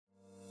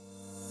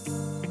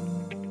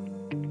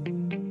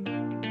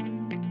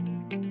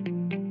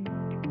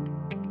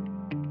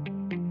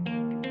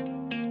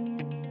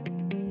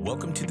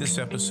Welcome to this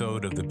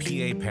episode of the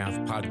PA Path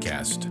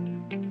Podcast.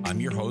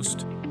 I'm your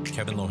host,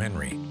 Kevin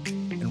Lohenry,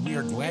 and we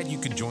are glad you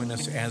could join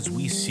us as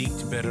we seek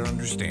to better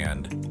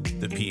understand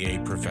the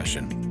PA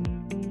profession.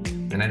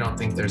 And I don't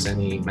think there's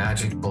any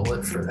magic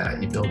bullet for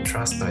that. You build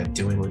trust by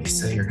doing what you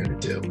say you're going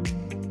to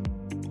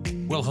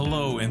do. Well,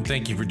 hello, and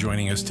thank you for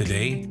joining us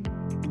today.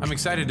 I'm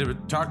excited to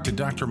talk to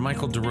Dr.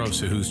 Michael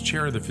DeRosa, who's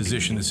chair of the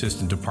Physician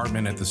Assistant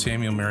Department at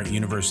the Merritt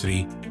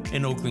University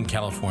in Oakland,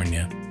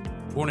 California.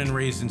 Born and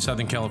raised in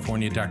Southern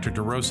California, Dr.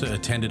 DeRosa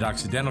attended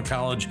Occidental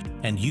College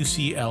and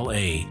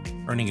UCLA,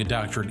 earning a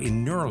doctorate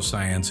in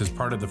neuroscience as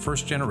part of the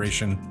first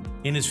generation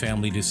in his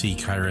family to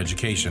seek higher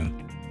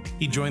education.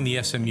 He joined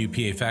the SMU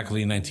PA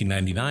faculty in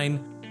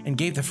 1999 and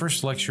gave the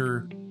first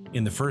lecture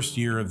in the first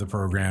year of the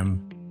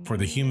program for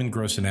the human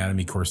gross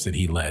anatomy course that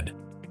he led.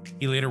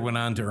 He later went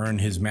on to earn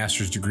his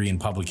master's degree in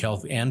public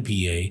health and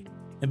PA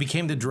and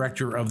became the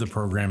director of the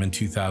program in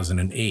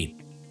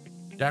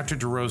 2008. Dr.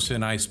 DeRosa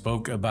and I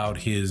spoke about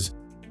his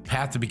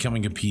path to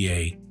becoming a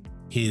PA,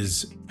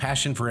 his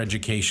passion for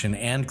education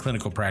and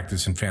clinical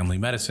practice in family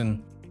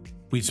medicine.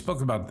 We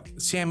spoke about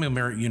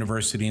Merritt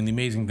University and the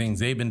amazing things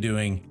they've been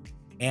doing,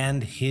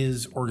 and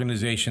his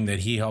organization that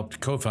he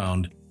helped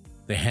co-found,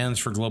 the Hands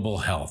for Global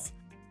Health.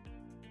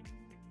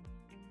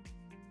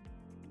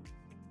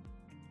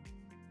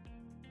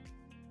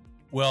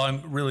 Well,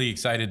 I'm really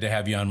excited to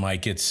have you on,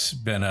 Mike. It's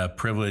been a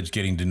privilege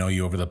getting to know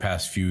you over the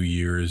past few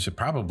years,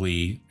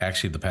 probably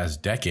actually the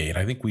past decade.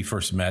 I think we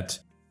first met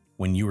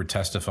when you were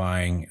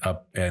testifying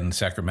up in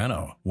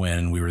Sacramento,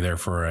 when we were there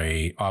for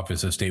a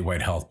Office of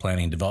Statewide Health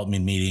Planning and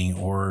Development meeting,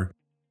 or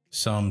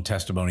some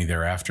testimony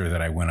thereafter that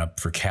I went up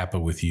for CAPA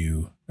with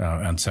you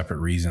on separate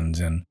reasons.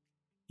 And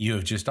you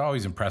have just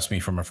always impressed me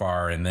from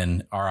afar. And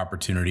then our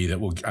opportunity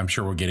that I'm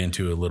sure we'll get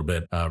into a little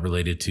bit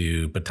related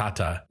to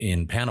Batata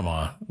in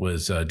Panama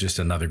was just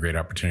another great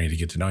opportunity to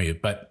get to know you.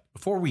 But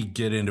before we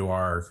get into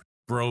our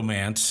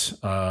bromance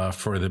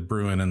for the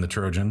Bruin and the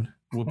Trojan,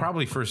 we'll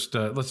probably first,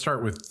 let's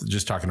start with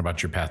just talking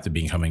about your path to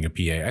becoming a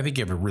PA. I think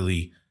you have a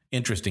really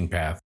interesting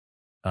path,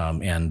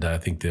 and I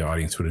think the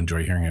audience would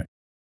enjoy hearing it.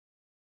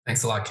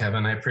 Thanks a lot,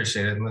 Kevin. I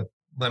appreciate it.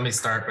 Let me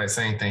start by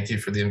saying thank you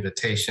for the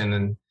invitation.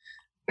 And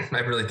I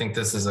really think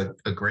this is a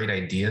great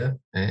idea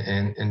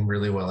and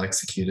really well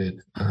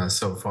executed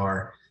so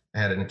far. I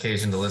had an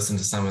occasion to listen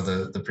to some of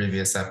the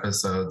previous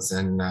episodes,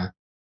 and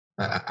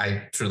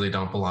I truly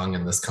don't belong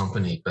in this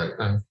company, but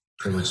I'm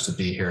privileged to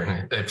be here, and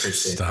I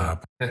appreciate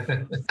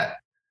it.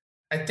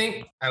 I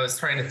think I was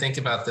trying to think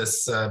about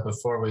this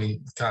before we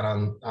got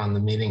on the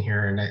meeting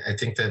here, and I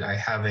think that I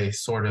have a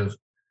sort of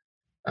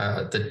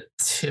the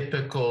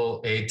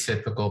typical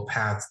atypical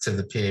path to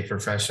the PA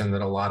profession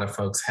that a lot of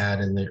folks had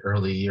in the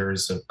early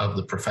years of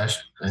the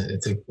profession. I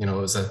think, it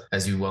was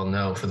as you well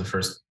know,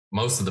 for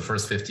most of the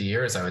first 50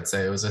 years, I would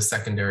say it was a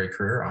secondary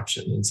career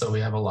option. And so we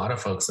have a lot of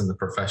folks in the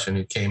profession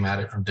who came at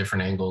it from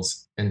different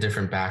angles and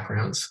different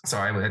backgrounds. So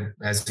I had,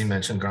 as you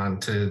mentioned, gone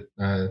to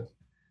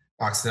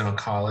Occidental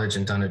College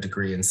and done a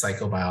degree in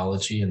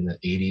psychobiology in the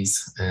 80s.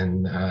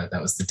 And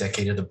that was the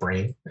decade of the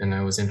brain. And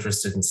I was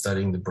interested in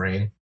studying the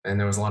brain. And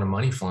there was a lot of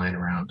money flying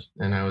around.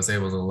 And I was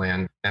able to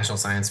land National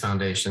Science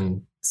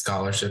Foundation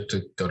scholarship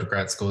to go to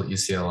grad school at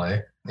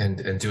UCLA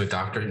and do a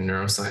doctorate in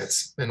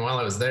neuroscience. And while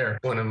I was there,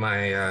 one of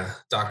my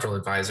doctoral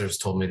advisors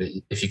told me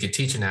that if you could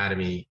teach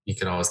anatomy, you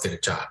could always get a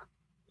job.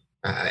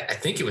 I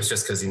think it was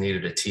just because he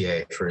needed a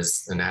TA for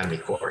his anatomy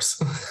course.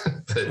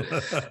 But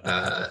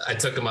I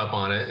took him up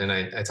on it, and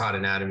I taught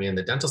anatomy in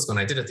the dental school, and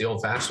I did it the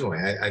old-fashioned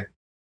way.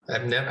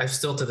 I've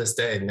still to this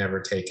day never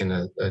taken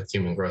a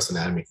human gross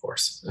anatomy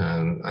course.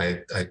 I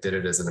did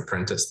it as an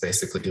apprentice,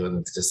 basically doing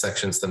the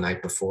dissections the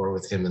night before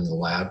with him in the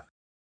lab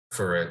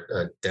for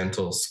a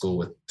dental school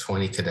with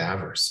 20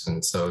 cadavers.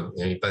 And so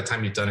by the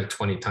time you've done it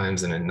 20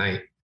 times in a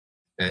night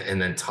and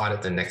then taught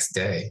it the next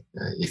day,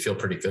 you feel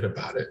pretty good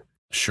about it.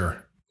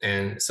 Sure.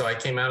 And so I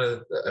came out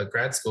of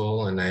grad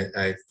school, and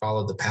I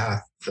followed the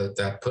path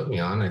that put me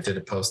on. I did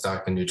a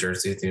postdoc in New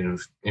Jersey at the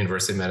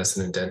University of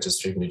Medicine and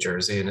Dentistry of New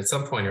Jersey. And at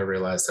some point I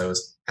realized I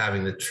was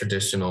having the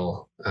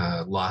traditional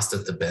lost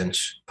at the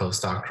bench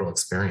postdoctoral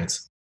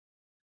experience.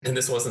 And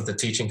this wasn't the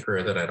teaching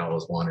career that I'd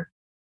always wanted.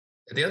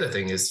 The other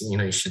thing is,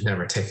 you should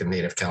never take a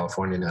native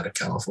Californian out of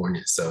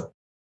California. So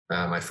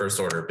my first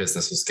order of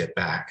business was get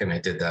back. And I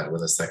did that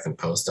with a second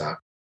postdoc.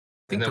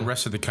 I think the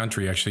rest of the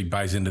country actually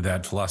buys into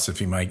that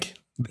philosophy, Mike.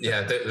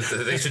 Yeah,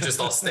 they should just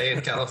all stay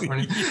in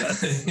California.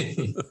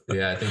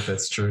 Yeah, I think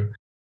that's true.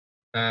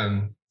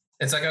 And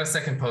so I got a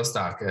second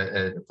postdoc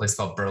at a place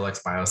called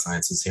Burlex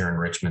Biosciences here in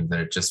Richmond that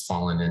had just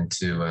fallen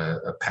into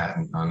a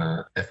patent on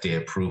a FDA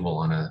approval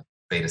on a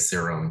beta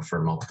serum for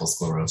multiple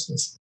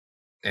sclerosis.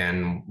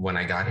 And when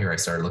I got here, I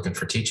started looking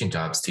for teaching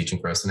jobs, teaching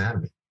gross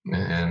anatomy.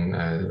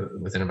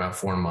 And within about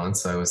 4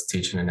 months, I was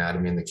teaching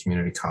anatomy in the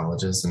community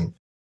colleges. And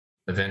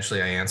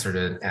eventually I answered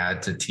an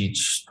ad to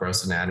teach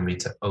gross anatomy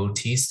to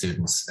OT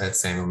students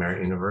at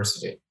Merritt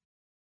University.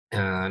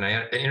 And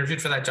I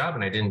interviewed for that job,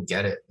 and I didn't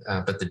get it,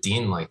 but the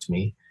dean liked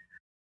me.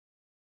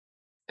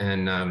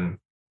 And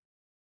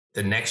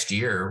the next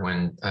year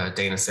when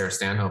Dana Sarah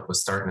Stanhope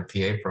was starting a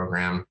PA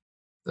program,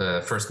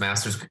 the first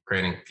master's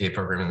grading PA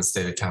program in the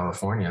state of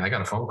California, I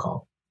got a phone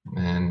call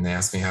and they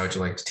asked me, how would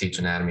you like to teach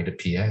anatomy to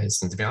PAs?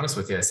 And to be honest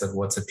with you, I said,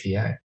 what's a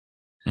PA?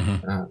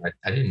 Mm-hmm.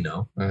 I didn't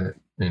know,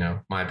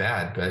 my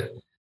bad, but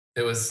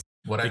it was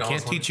what I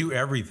can't teach you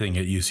everything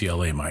at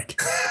UCLA, Mike.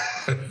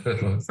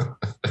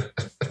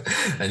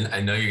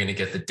 I know you're going to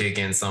get the dig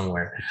in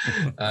somewhere.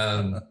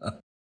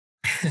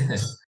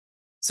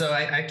 So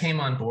I came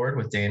on board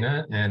with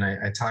Dana and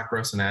I taught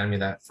gross anatomy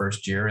that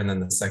first year. And then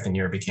the second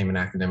year I became an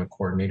academic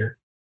coordinator.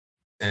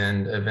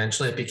 And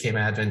eventually it became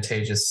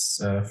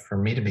advantageous for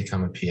me to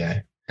become a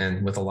PA.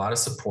 And with a lot of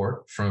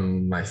support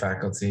from my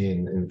faculty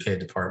in the PA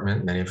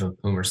department, many of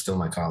whom are still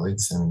my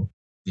colleagues in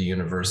the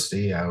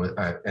university,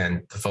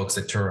 and the folks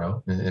at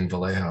Turo in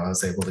Vallejo, I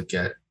was able to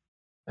get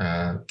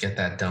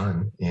that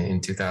done.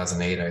 In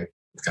 2008, I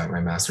got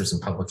my master's in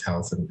public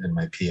health and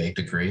my PA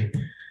degree.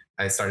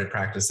 I started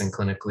practicing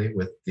clinically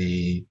with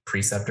the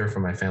preceptor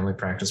for my family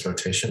practice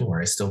rotation, where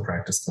I still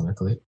practice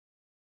clinically.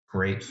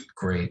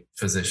 Great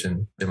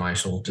physician,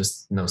 Michael,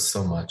 just knows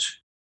so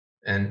much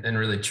and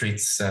really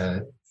treats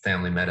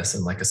family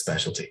medicine like a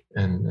specialty.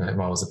 And I've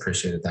always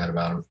appreciated that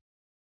about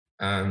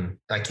him.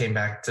 I came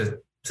back to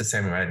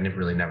Samuel Merritt. I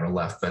really never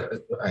left, but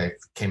I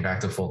came back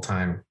to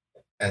full-time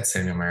at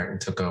Samuel Merritt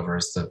and took over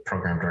as the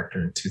program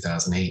director in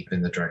 2008,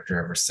 been the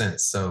director ever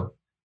since. So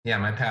yeah,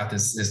 my path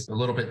is a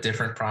little bit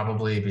different,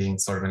 probably being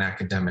sort of an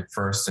academic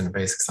first and a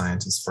basic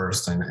scientist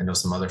first. And I know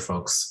some other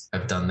folks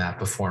have done that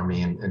before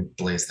me and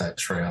blazed that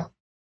trail,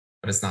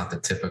 but it's not the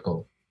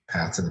typical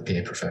path to the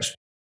PA profession.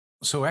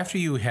 So after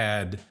you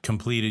had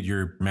completed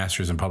your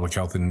master's in public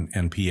health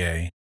and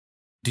PA,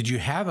 did you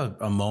have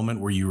a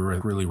moment where you were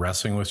really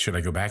wrestling with, should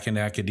I go back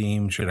into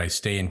academe? Should I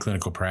stay in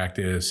clinical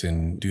practice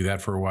and do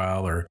that for a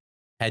while? Or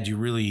had you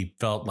really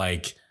felt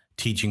like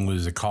teaching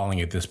was a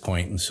calling at this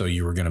point, and so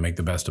you were going to make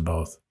the best of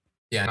both?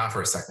 Yeah, not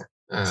for a second.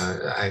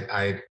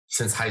 I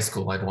since high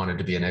school, I'd wanted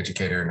to be an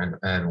educator and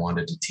I'd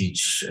wanted to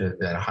teach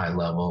at a high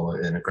level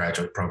in a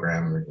graduate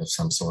program of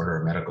some sort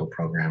or a medical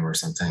program or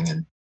something.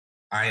 And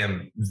I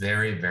am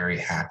very, very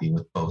happy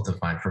with both of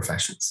my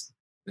professions,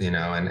 and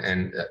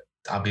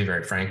I'll be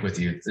very frank with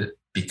you, that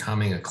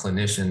becoming a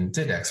clinician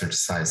did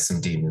exercise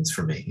some demons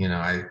for me.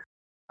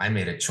 I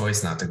made a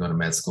choice not to go to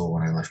med school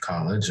when I left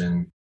college.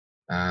 And,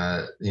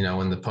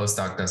 when the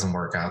postdoc doesn't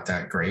work out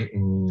that great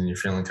and you're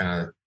feeling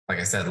kind of, like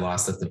I said,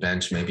 lost at the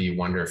bench, maybe you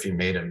wonder if you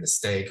made a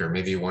mistake, or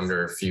maybe you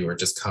wonder if you were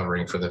just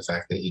covering for the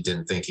fact that you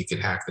didn't think you could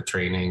hack the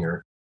training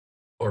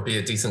or be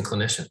a decent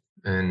clinician.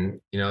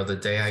 And, the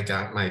day I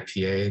got my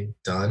PA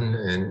done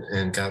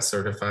and got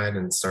certified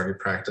and started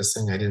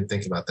practicing, I didn't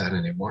think about that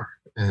anymore.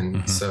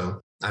 And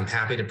so I'm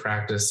happy to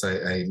practice.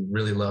 I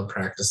really love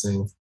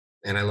practicing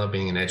and I love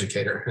being an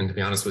educator. And to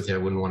be honest with you, I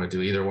wouldn't want to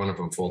do either one of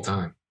them full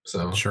time.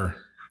 So sure.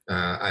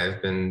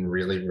 I've been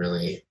really,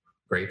 really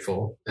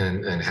grateful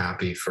and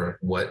happy for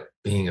what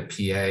being a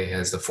PA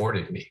has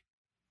afforded me.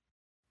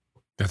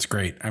 That's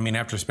great. I mean,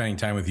 after spending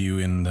time with you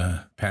in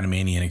the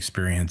Panamanian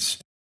experience,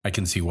 I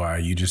can see why.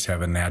 You just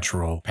have a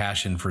natural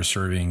passion for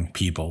serving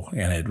people,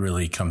 and it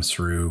really comes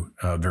through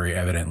very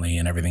evidently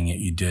in everything that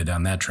you did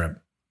on that trip.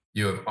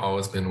 You have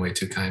always been way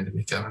too kind to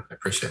me, Kevin. I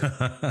appreciate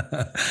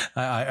it.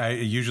 I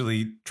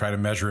usually try to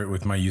measure it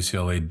with my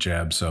UCLA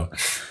jab. So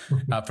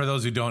for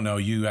those who don't know,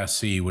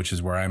 USC, which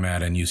is where I'm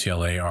at, and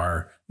UCLA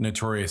are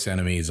notorious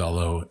enemies,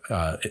 although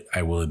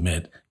I will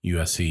admit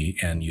USC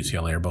and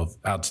UCLA are both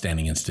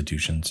outstanding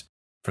institutions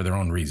for their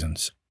own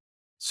reasons.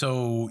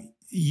 So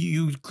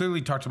you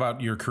clearly talked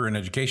about your career in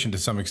education to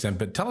some extent,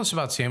 but tell us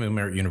about Samuel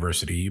Merritt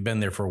University. You've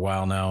been there for a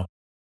while now.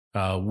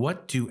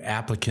 What do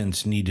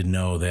applicants need to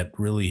know that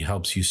really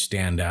helps you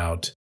stand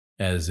out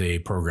as a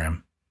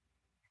program?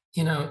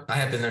 I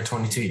have been there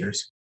 22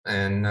 years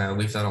and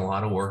we've done a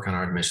lot of work on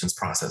our admissions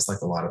process,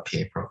 like a lot of PA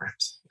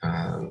programs.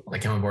 I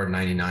came on board in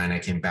 99. I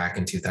came back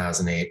in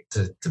 2008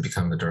 to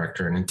become the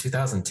director. And in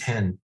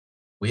 2010,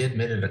 we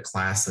admitted a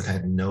class that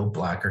had no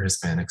Black or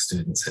Hispanic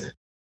students in it.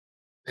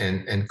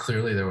 And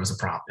clearly there was a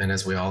problem. And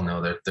as we all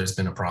know, there's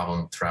been a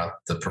problem throughout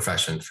the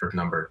profession for a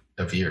number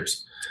of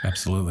years.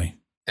 Absolutely.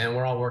 And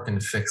we're all working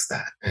to fix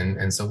that.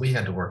 And so we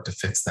had to work to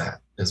fix that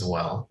as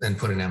well and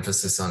put an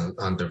emphasis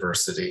on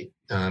diversity.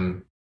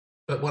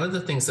 But one of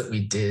the things that we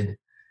did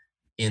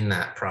in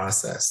that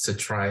process to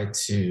try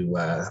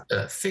to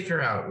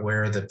figure out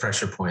where the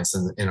pressure points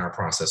in our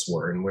process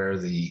were and where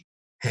the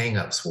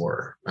hangups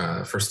were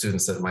for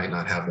students that might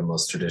not have the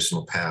most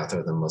traditional path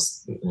or the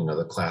most,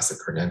 the classic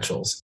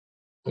credentials,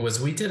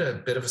 was we did a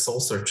bit of a soul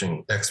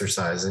searching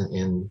exercise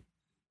in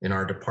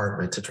our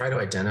department to try to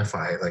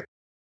identify, like,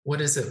 what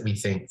is it we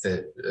think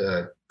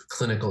that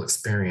clinical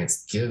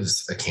experience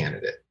gives a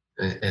candidate?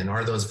 And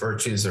are those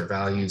virtues or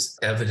values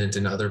evident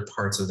in other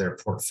parts of their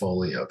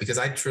portfolio? Because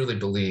I truly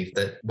believe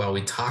that while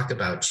we talk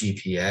about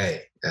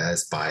GPA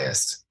as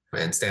biased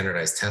and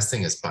standardized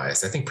testing as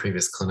biased, I think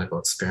previous clinical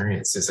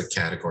experience is a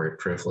category of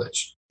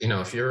privilege.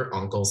 If your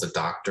uncle's a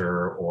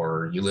doctor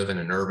or you live in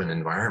an urban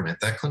environment,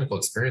 that clinical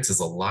experience is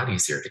a lot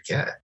easier to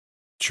get.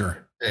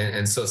 Sure.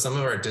 And so some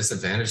of our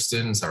disadvantaged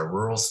students, our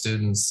rural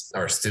students,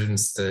 our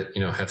students that,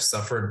 have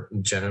suffered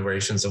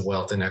generations of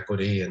wealth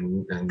inequity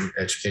and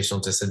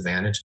educational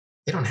disadvantage,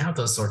 they don't have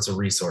those sorts of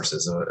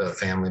resources, a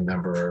family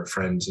member or a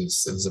friend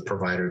who's a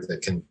provider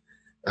that can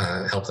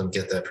help them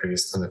get that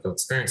previous clinical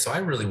experience. So I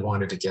really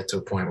wanted to get to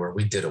a point where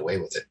we did away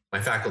with it. My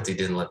faculty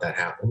didn't let that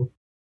happen.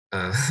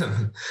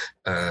 And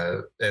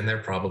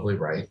they're probably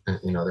right.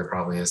 There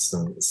probably is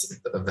some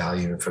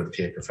value for the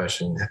PA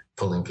profession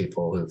pulling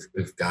people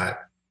who've got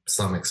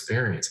some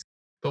experience.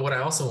 But what I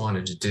also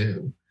wanted to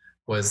do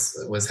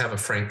was have a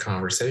frank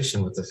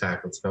conversation with the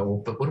faculty about,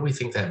 well, but what do we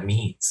think that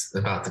means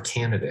about the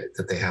candidate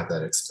that they have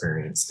that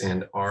experience?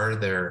 And are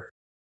there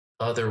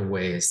other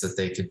ways that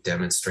they could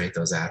demonstrate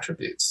those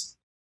attributes?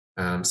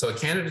 So a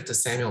candidate to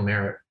Samuel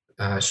Merritt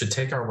should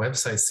take our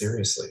website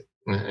seriously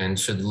and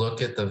should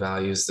look at the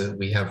values that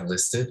we have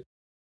listed.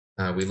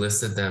 We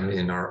listed them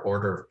in our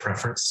order of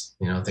preference,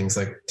 things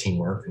like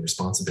teamwork and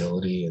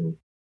responsibility and,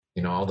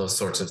 all those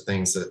sorts of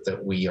things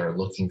that we are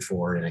looking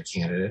for in a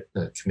candidate,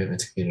 the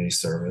commitment to community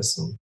service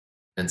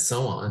and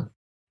so on.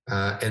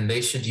 And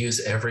they should use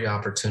every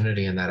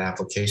opportunity in that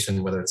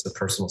application, whether it's a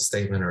personal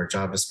statement or a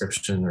job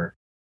description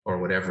or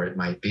whatever it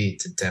might be,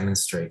 to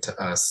demonstrate to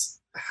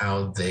us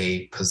how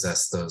they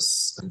possess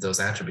those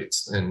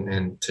attributes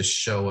and to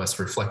show us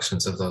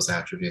reflections of those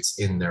attributes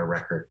in their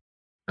record,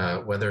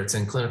 whether it's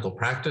in clinical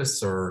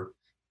practice or,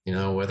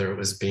 whether it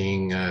was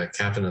being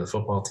captain of the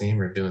football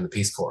team or doing the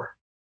Peace Corps.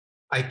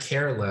 I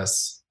care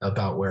less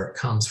about where it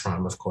comes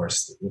from, of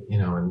course,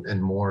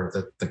 and more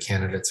that the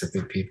candidates are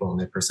good people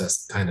and they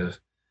possess the kind of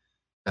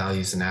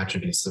values and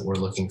attributes that we're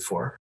looking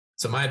for.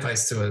 So my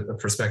advice to a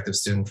prospective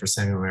student for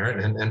Samuel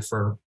Merritt and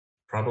for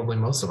probably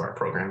most of our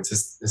programs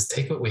is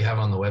take what we have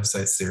on the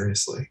website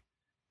seriously,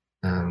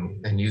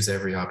 and use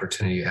every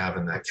opportunity you have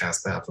in that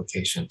CASPA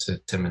application to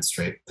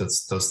demonstrate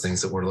those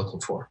things that we're looking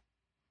for.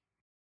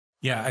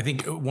 Yeah, I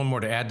think one more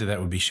to add to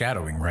that would be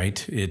shadowing,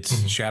 right?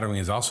 Shadowing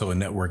is also a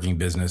networking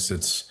business.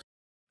 It's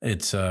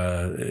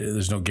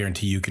there's no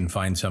guarantee you can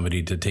find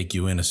somebody to take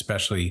you in,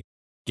 especially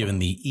given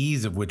the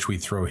ease of which we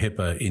throw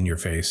HIPAA in your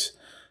face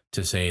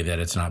to say that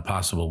it's not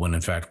possible, when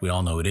in fact we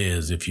all know it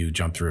is if you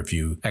jump through a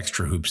few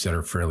extra hoops that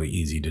are fairly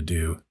easy to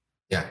do.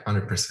 Yeah,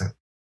 100%.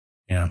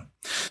 Yeah.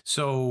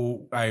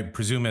 So I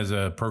presume as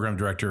a program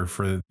director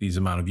for these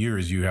amount of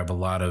years, you have a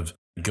lot of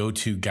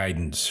go-to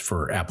guidance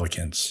for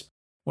applicants.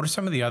 What are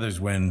some of the others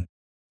when,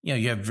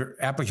 you have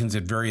applicants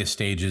at various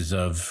stages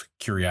of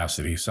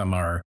curiosity? Some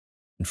are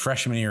in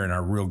freshman year and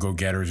are real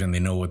go-getters and they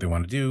know what they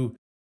want to do.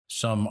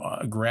 Some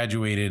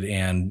graduated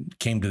and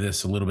came to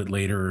this a little bit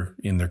later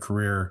in their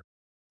career.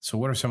 So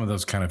what are some of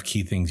those kind of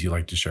key things you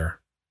like to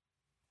share?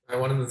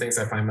 One of the things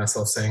I find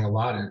myself saying a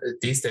lot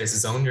these days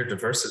is own your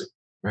diversity,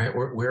 right?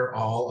 We're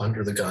all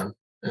under the gun,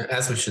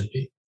 as we should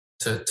be,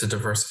 to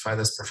diversify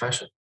this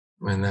profession.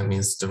 And that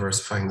means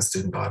diversifying the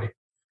student body.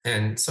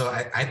 And so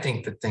I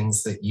think that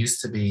things that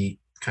used to be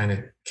kind of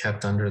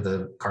kept under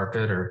the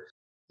carpet or,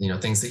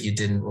 things that you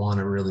didn't want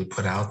to really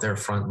put out there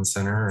front and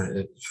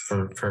center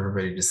for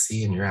everybody to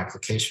see in your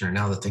application are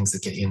now the things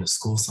that get you into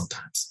school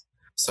sometimes.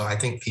 So I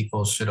think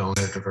people should own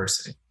their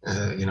diversity,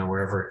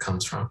 wherever it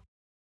comes from.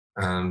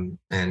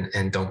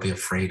 And don't be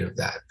afraid of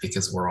that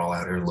because we're all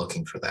out here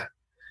looking for that.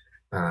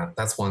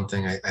 That's one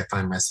thing I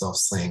find myself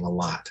saying a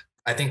lot.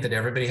 I think that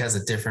everybody has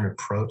a different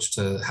approach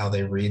to how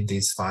they read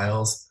these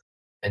files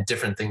and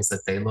different things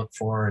that they look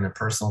for in a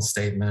personal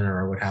statement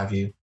or what have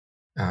you.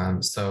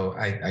 So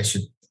I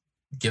should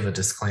give a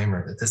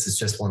disclaimer that this is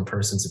just one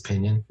person's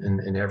opinion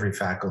and every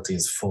faculty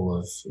is full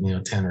of,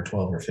 10 or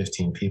 12 or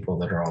 15 people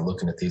that are all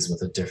looking at these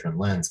with a different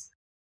lens,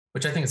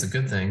 which I think is a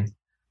good thing.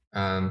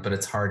 But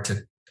it's hard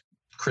to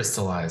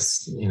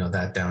crystallize,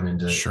 that down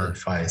into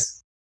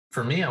advice.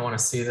 For me, I want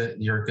to see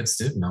that you're a good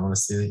student. I want to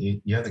see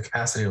that you have the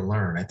capacity to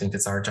learn. I think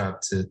it's our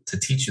job to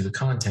teach you the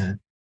content.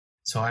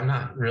 So I'm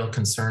not real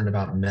concerned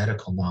about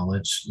medical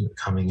knowledge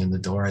coming in the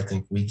door. I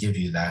think we give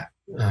you that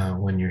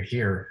when you're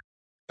here.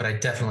 But I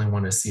definitely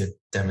want to see a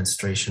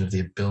demonstration of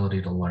the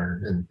ability to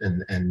learn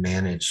and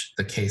manage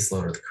the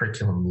caseload or the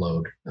curriculum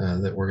load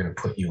that we're going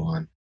to put you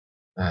on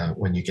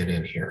when you get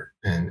in here.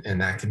 And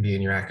that can be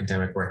in your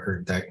academic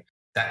record.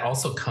 That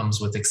also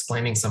comes with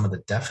explaining some of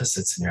the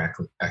deficits in your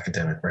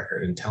academic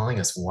record and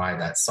telling us why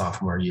that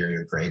sophomore year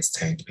your grades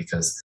tanked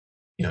because,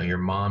 your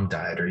mom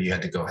died or you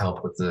had to go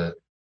help with the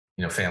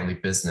family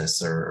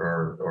business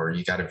or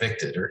you got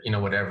evicted or,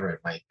 whatever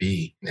it might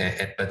be.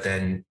 But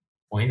then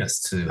point us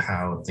to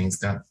how things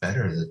got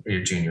better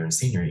your junior and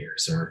senior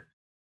years or,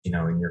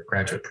 in your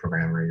graduate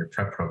program or your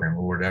prep program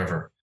or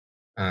whatever.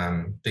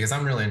 Because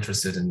I'm really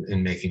interested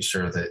in making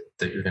sure that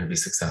you're going to be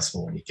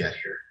successful when you get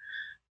here.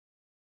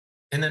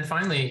 And then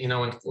finally,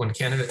 when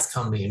candidates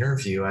come to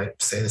interview, I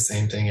say the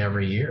same thing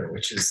every year,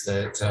 which is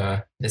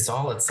that it's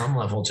all at some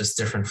level just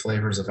different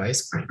flavors of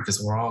ice cream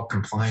because we're all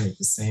complying with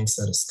the same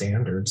set of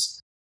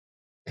standards.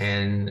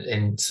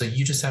 And so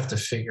you just have to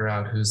figure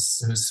out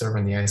who's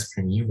serving the ice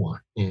cream you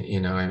want,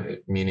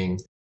 meaning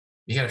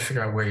you got to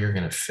figure out where you're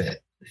going to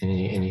fit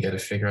and you got to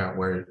figure out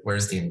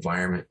where's the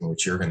environment in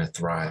which you're going to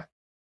thrive.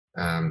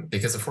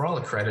 Because if we're all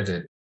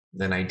accredited,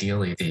 then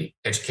ideally the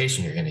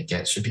education you're going to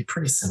get should be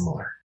pretty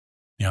similar.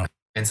 Yeah.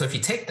 And so if you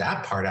take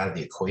that part out of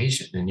the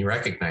equation and you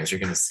recognize you're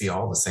going to see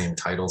all the same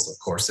titles of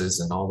courses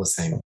and all the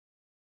same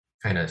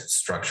kind of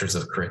structures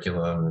of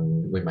curriculum,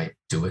 and we might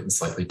do it in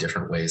slightly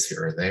different ways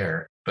here or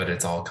there, but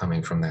it's all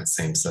coming from that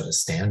same set of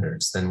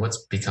standards, then what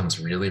becomes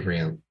really,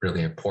 really,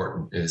 really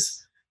important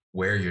is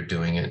where you're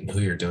doing it and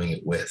who you're doing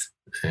it with.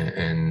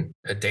 And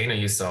Dana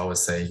used to always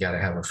say, you got to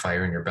have a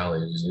fire in your belly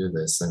to do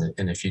this.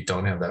 And if you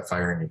don't have that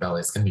fire in your belly,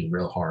 it's going to be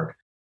real hard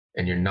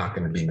and you're not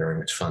going to be very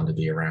much fun to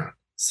be around.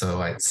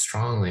 So I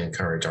strongly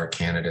encourage our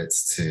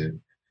candidates to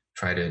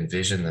try to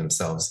envision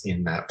themselves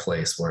in that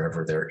place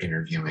wherever they're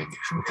interviewing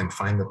and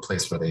find the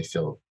place where they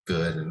feel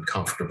good and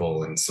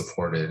comfortable and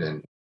supported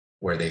and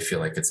where they feel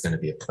like it's going to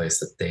be a place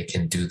that they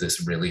can do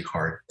this really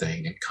hard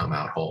thing and come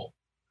out whole.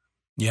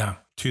 Yeah.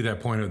 To that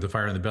point of the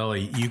fire in the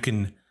belly, you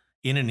can,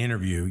 in an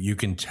interview, you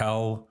can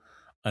tell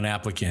an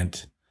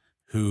applicant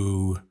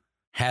who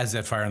has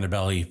that fire in their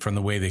belly from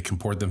the way they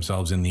comport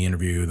themselves in the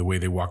interview, the way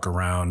they walk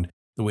around,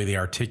 the way they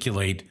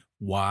articulate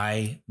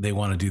why they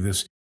want to do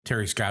this.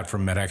 Terry Scott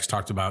from MedX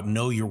talked about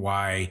know your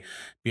why,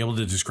 be able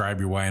to describe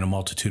your why in a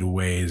multitude of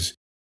ways.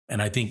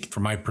 And I think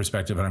from my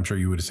perspective, and I'm sure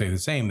you would say the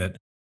same, that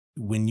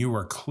when you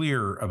are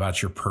clear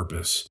about your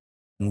purpose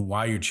and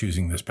why you're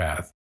choosing this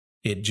path,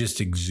 it just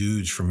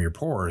exudes from your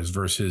pores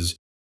versus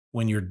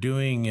when you're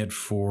doing it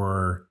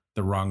for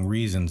the wrong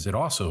reasons, it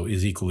also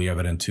is equally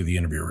evident to the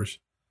interviewers.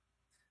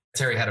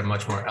 Terry had a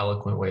much more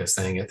eloquent way of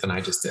saying it than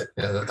I just did.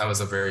 Yeah, that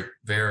was a very,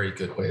 very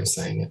good way of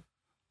saying it.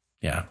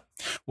 Yeah.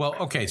 Well,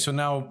 okay. So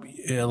now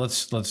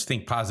let's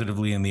think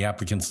positively, and the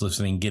applicants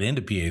listening get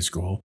into PA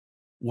school.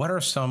 What are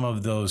some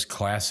of those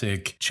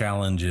classic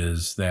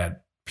challenges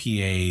that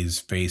PAs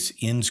face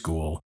in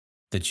school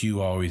that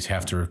you always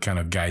have to kind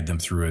of guide them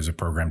through as a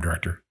program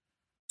director?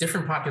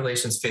 Different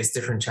populations face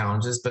different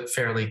challenges, but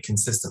fairly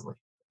consistently.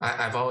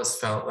 I've always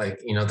felt like,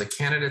 the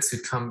candidates who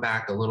come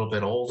back a little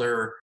bit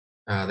older,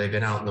 they've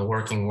been out in the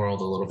working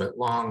world a little bit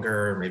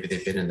longer. Maybe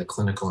they've been in the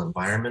clinical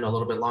environment a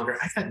little bit longer.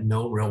 I got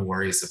no real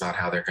worries about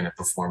how they're going to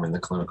perform in the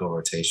clinical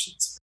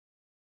rotations.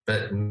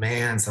 But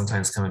man,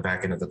 sometimes coming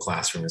back into the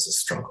classroom is a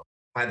struggle.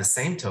 By the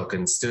same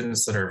token,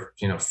 students that are,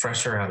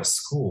 fresher out of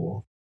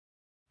school,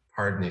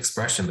 pardon the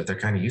expression, but they're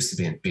kind of used to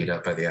being beat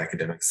up by the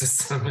academic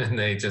system, and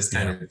they just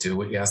kind of do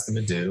what you ask them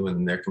to do,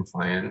 and they're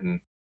compliant and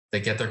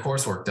they get their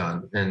coursework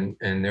done, and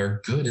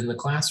they're good in the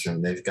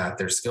classroom. They've got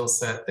their skill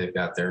set, they've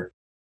got their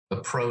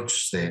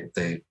approach,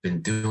 they've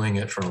been doing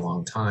it for a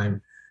long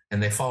time,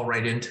 and they fall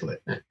right into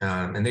it.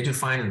 And they do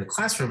fine in the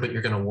classroom, but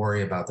you're going to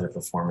worry about their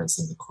performance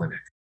in the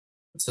clinic.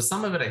 So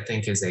some of it, I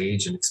think, is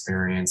age and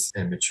experience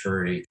and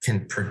maturity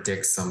can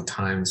predict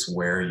sometimes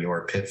where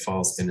your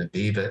pitfall is going to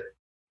be. But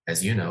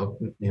as you know,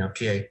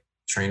 PA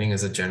training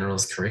is a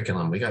generalist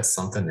curriculum. We got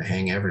something to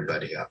hang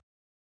everybody up,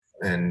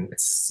 and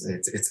it's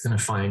going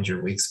to find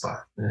your weak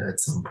spot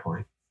at some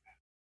point.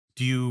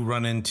 Do you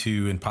run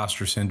into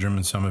imposter syndrome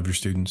in some of your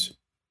students?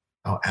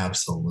 Oh,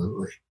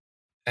 absolutely.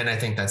 And I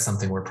think that's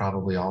something we're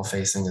probably all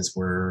facing as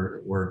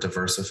we're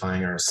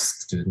diversifying our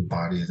student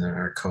bodies and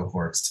our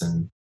cohorts,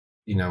 and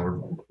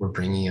we're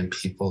bringing in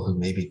people who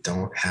maybe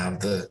don't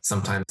have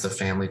sometimes the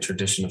family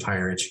tradition of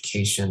higher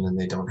education, and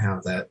they don't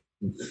have that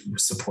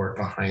support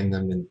behind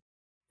them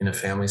in a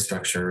family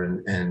structure.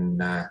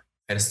 And I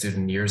had a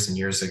student years and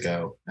years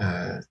ago,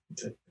 got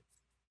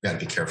to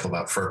be careful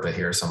about FERPA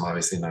here, so I'm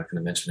obviously not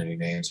going to mention any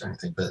names or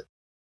anything, but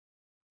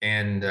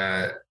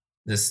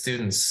the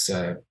student's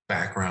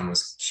background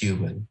was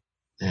Cuban,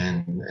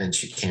 and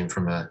she came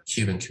from a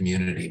Cuban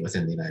community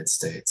within the United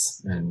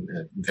States, and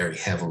very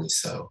heavily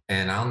so.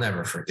 And I'll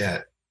never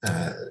forget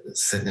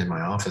sitting in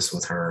my office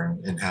with her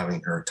and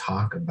having her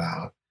talk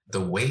about the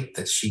weight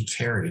that she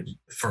carried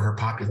for her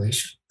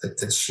population,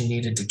 that she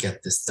needed to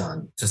get this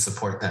done to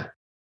support them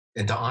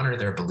and to honor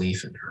their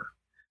belief in her.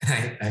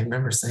 And I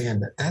remember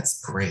saying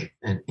that's great,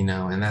 and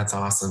and that's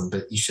awesome,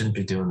 but you shouldn't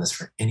be doing this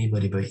for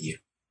anybody but you.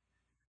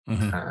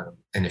 Mm-hmm.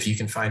 And if you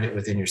can find it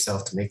within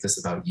yourself to make this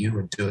about you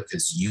and do it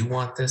because you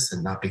want this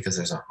and not because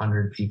there's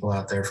 100 people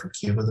out there from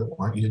Cuba that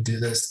want you to do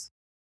this,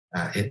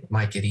 it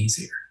might get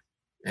easier.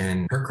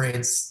 And her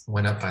grades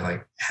went up by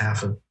like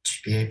half a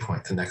GPA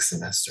point the next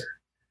semester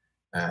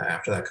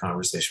after that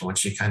conversation, once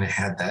she kind of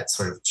had that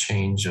sort of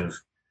change of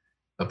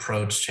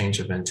approach, change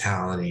of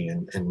mentality,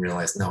 and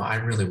realized, no, I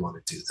really want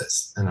to do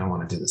this, and I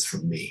want to do this for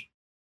me.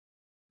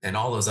 And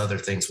all those other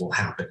things will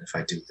happen if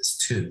I do this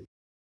too.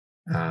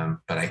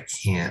 But I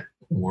can't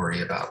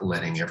worry about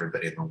letting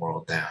everybody in the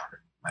world down,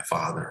 my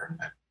father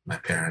and my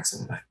parents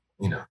and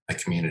my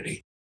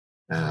community.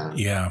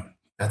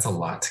 That's a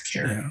lot to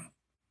carry. Yeah.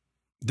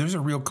 There's a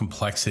real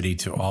complexity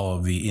to all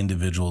of the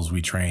individuals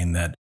we train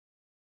that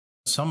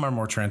some are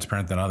more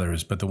transparent than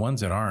others, but the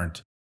ones that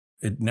aren't,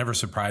 it never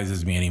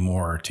surprises me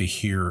anymore to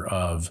hear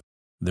of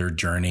their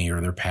journey or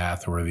their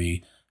path or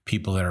the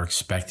people that are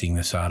expecting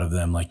this out of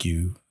them, like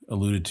you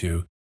alluded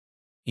to,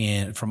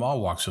 and from all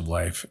walks of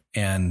life.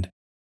 And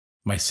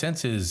my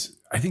sense is,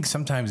 I think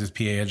sometimes as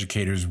PA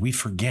educators, we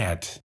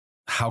forget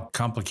how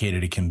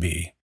complicated it can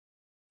be.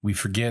 we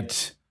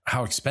forget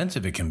how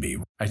expensive it can be.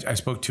 I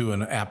spoke to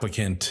an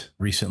applicant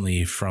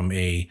recently from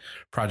a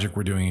project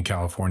we're doing in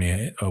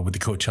California with the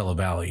Coachella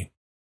Valley,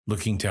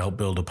 looking to help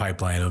build a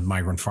pipeline of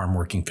migrant farm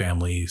working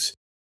families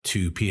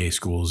to PA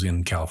schools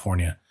in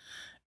California.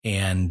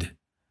 And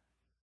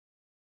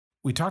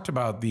we talked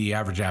about the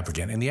average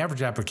applicant, and the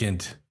average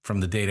applicant, from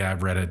the data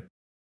I've read at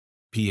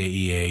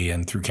PAEA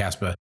and through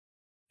CASPA,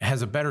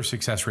 has a better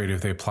success rate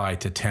if they apply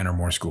to 10 or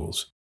more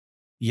schools.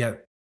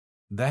 Yet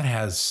that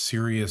has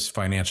serious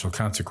financial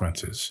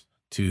consequences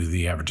to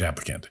the average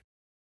applicant.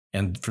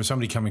 And for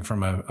somebody coming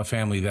from a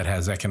family that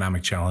has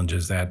economic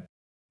challenges,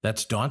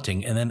 that's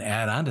daunting. And then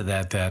add on to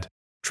that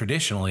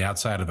traditionally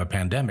outside of a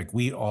pandemic,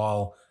 we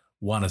all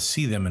want to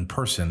see them in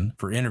person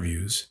for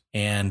interviews.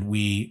 And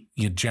we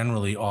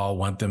generally all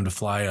want them to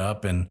fly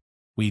up, and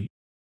we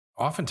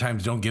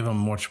oftentimes don't give them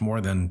much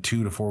more than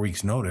 2 to 4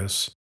 weeks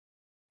notice.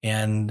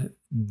 And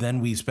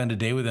then we spend a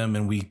day with them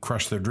and we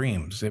crush their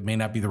dreams. It may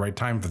not be the right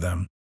time for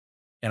them.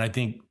 And I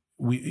think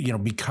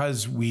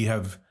because we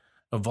have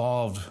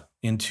evolved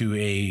into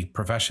a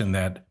profession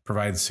that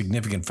provides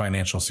significant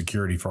financial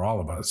security for all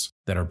of us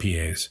that are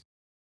PAs,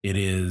 it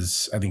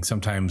is, I think,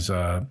 sometimes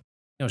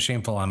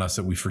shameful on us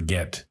that we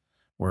forget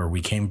where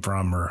we came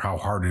from or how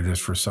hard it is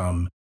for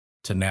some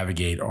to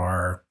navigate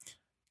our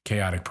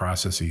chaotic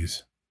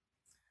processes.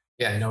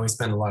 Yeah, I know we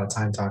spend a lot of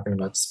time talking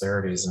about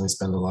disparities, and we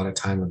spend a lot of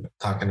time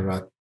talking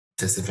about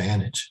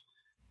disadvantage.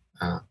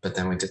 But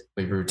then we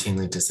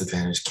routinely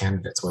disadvantage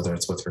candidates, whether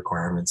it's with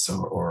requirements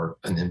or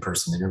an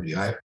in-person interview.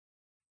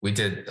 We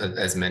did,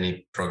 as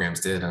many programs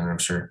did, and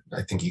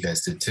I think you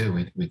guys did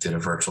too. We did a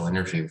virtual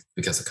interview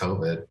because of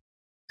COVID,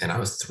 and I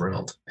was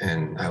thrilled.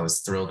 And I was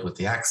thrilled with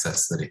the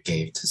access that it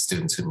gave to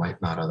students who might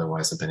not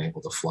otherwise have been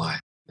able to fly.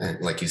 And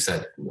like you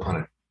said, on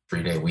a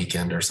 3-day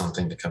weekend or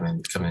something to come in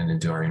and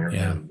do our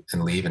interview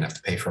and leave and have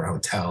to pay for a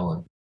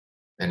hotel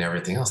and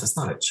everything else. It's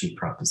not a cheap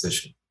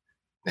proposition.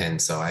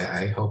 And so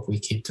I hope we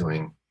keep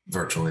doing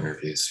virtual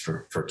interviews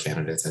for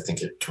candidates. I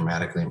think it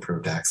dramatically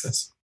improved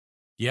access.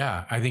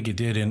 Yeah, I think it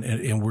did.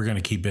 And we're going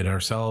to keep it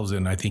ourselves.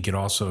 And I think it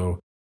also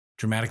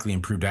dramatically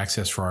improved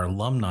access for our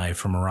alumni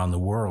from around the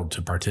world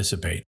to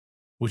participate,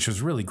 which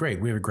was really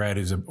great. We have a grad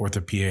who's an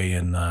ortho PA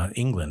in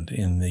England,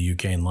 in the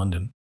UK, in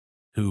London,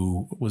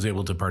 who was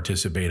able to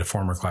participate, a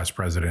former class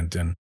president.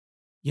 And,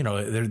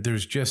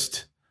 there's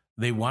just,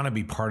 they want to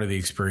be part of the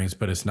experience,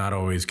 but it's not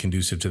always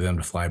conducive to them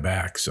to fly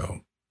back. So.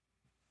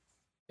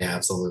 Yeah,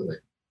 absolutely.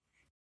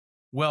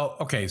 Well,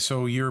 okay.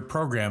 So your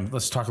program,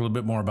 let's talk a little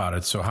bit more about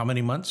it. So how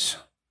many months?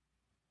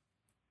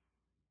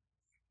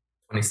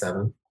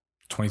 27.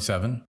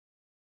 27.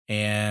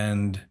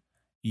 And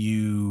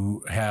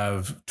you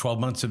have 12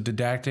 months of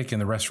didactic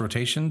and the rest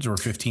rotations, or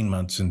 15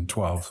 months and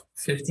 12?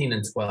 15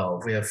 and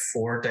 12. We have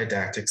 4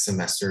 didactic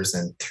semesters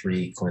and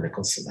 3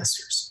 clinical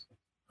semesters.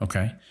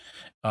 Okay.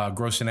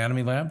 Gross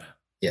anatomy lab?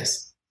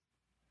 Yes.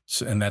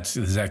 So, and has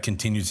that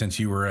continued since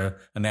you were an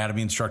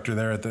anatomy instructor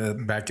there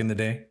back in the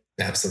day?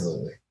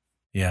 Absolutely.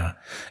 Yeah.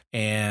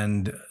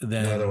 And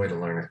then no other way to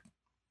learn it.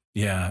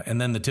 Yeah.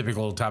 And then the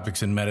typical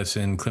topics in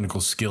medicine,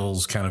 clinical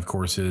skills kind of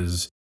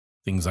courses,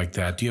 things like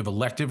that. Do you have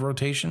elective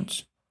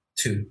rotations?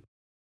 2.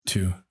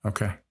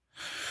 Okay.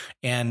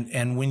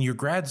 And when your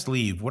grads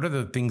leave, what are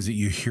the things that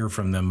you hear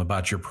from them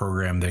about your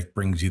program that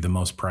brings you the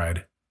most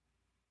pride?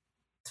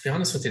 To be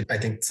honest with you, I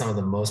think some of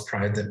the most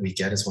pride that we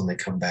get is when they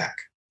come back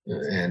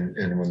and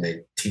when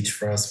they teach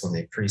for us, when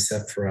they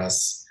precept for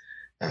us.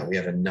 We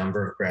have a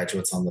number of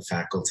graduates on the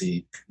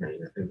faculty,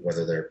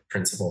 whether they're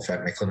principal. In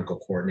fact, my clinical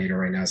coordinator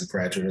right now is a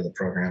graduate of the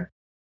program.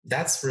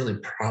 That's really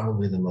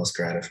probably the most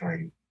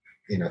gratifying,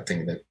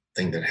 thing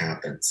that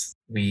happens.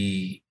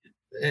 The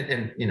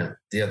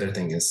other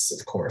thing is,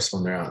 of course,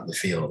 when they're out in the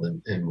field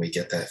and we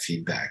get that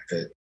feedback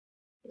that,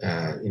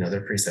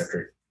 their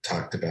preceptor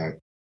talked about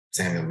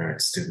Samuel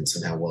Merritt students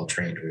and how well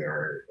trained we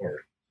are,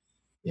 or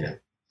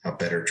how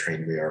better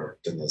trained we are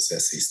than those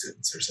SC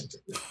students or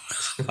something.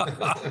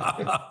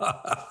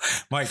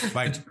 Mike,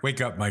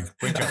 wake up, Mike,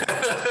 wake up.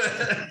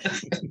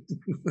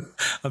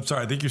 I'm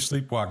sorry. I think you're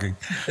sleepwalking.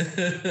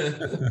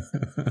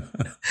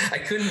 I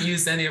couldn't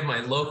use any of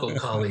my local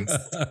colleagues,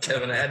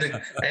 Kevin. I had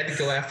to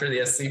go after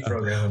the SC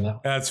program.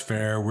 That's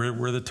fair.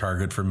 We're the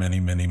target for many,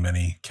 many,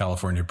 many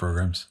California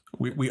programs.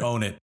 We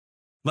own it.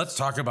 Let's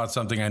talk about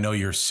something I know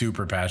you're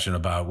super passionate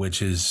about,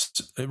 which is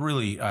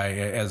really,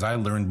 as I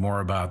learned more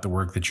about the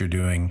work that you're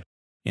doing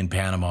in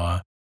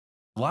Panama,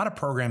 a lot of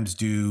programs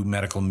do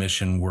medical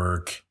mission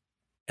work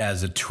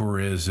as a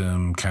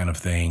tourism kind of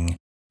thing.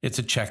 It's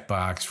a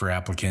checkbox for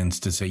applicants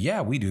to say,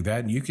 yeah, we do that.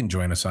 And you can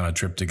join us on a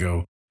trip to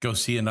go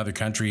see another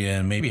country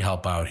and maybe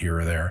help out here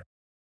or there.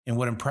 And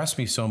what impressed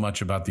me so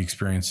much about the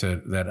experience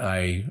that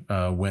I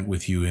went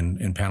with you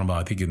in Panama,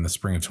 I think in the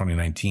spring of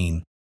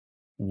 2019,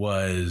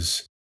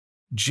 was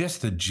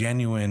just the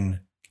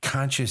genuine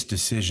conscious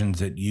decisions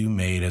that you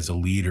made as a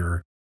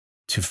leader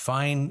to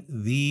find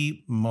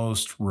the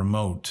most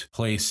remote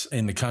place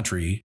in the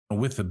country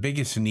with the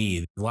biggest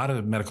need. A lot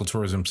of medical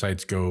tourism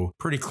sites go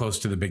pretty close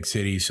to the big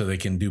cities so they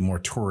can do more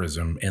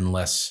tourism and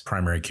less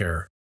primary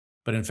care.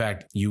 But in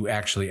fact, you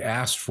actually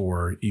asked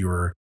for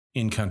your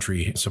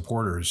in-country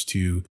supporters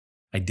to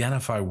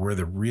identify where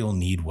the real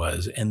need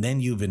was. And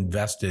then you've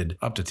invested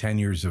up to 10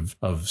 years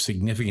of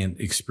significant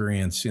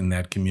experience in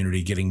that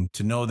community, getting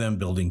to know them,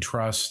 building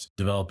trust,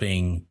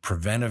 developing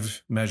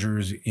preventive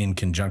measures in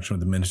conjunction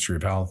with the Ministry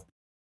of Health.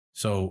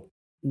 So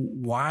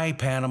why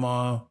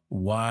Panama?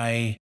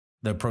 Why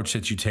the approach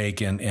that you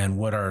take? And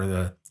what are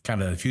the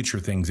kind of future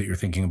things that you're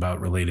thinking about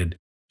related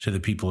to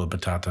the people of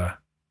Batata?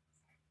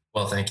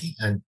 Well, thank you.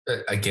 And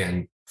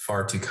again,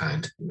 far too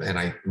kind. And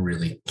I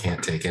really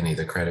can't take any of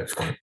the credit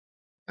for it.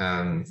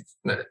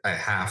 I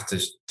have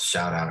to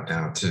shout out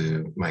now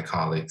to my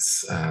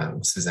colleagues,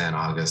 Suzanne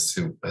August,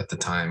 who at the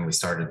time we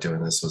started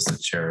doing this was the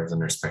chair of the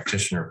nurse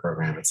practitioner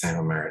program at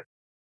Samuel Merritt,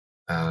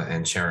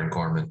 and Sharon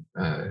Gorman,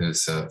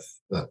 who's a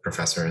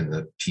professor in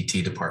the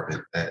PT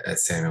department at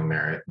Samuel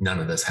Merritt. None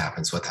of this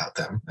happens without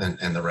them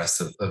and the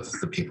rest of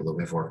the people that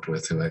we've worked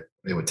with who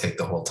it would take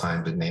the whole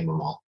time to name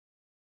them all.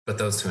 But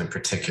those two in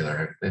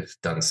particular have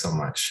done so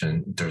much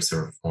and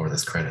deserve more of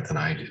this credit than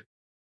I do.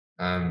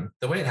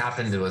 The way it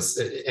happened was,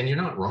 and you're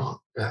not wrong,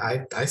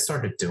 I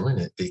started doing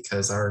it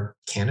because our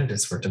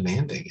candidates were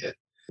demanding it.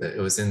 It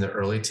was in the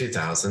early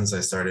 2000s. I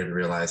started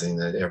realizing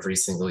that every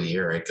single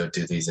year I'd go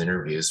do these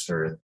interviews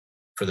for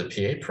the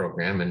PA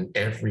program, and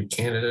every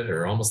candidate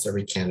or almost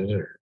every candidate,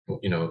 or,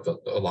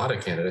 a lot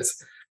of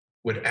candidates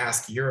would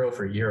ask year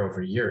over year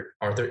over year,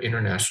 are there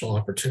international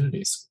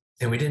opportunities?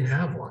 And we didn't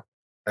have one.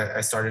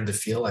 I started to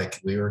feel like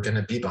we were going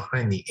to be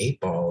behind the 8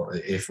 ball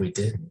if we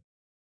didn't.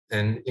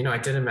 And, I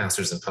did a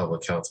master's in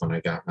public health when I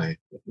got my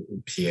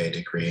PA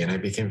degree, and I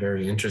became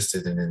very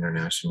interested in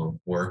international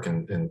work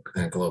and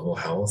global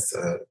health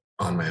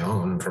on my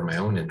own, for my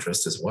own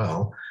interest as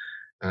well.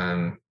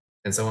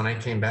 And so when I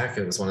came back,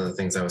 it was one of the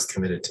things I was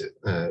committed to.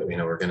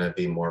 We're going to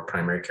be more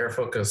primary care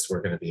focused.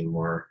 We're going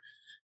to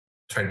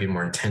try to be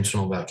more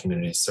intentional about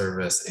community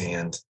service,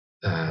 and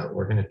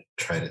we're going to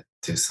try to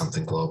do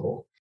something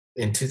global.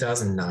 In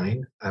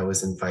 2009, I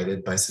was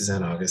invited by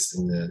Suzanne August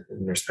in the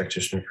nurse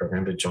practitioner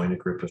program to join a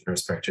group of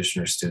nurse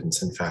practitioner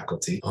students and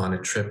faculty on a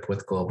trip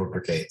with Global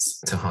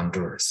Brigades to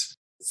Honduras.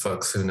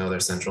 Folks who know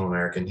their Central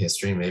American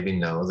history maybe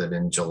know that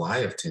in July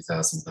of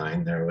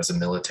 2009, there was a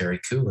military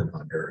coup in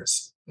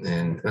Honduras.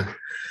 And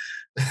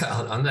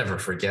I'll never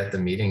forget the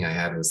meeting I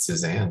had with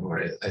Suzanne,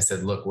 where I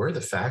said, look, we're the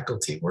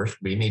faculty.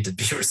 We need to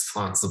be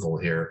responsible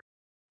here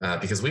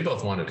because we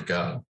both wanted to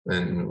go,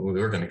 and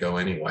we were going to go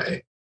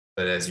anyway.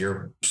 But as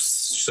you're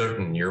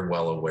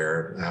well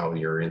aware how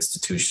your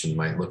institution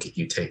might look at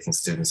you taking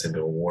students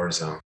into a war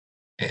zone,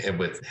 and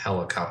with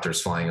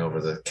helicopters flying over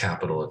the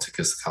capital at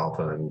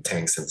Tegucigalpa and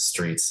tanks in the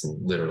streets and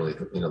literally,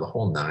 the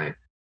whole nine.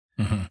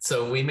 Mm-hmm.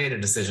 So we made a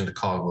decision to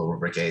call Global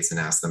Brigades and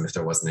ask them if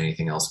there wasn't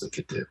anything else we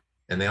could do.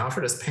 And they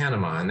offered us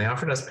Panama,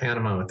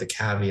 with the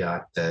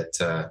caveat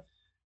that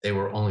they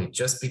were only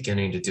just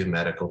beginning to do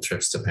medical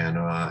trips to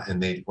Panama,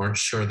 and they weren't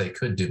sure they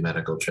could do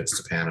medical trips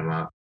to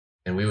Panama.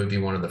 And we would be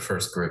one of the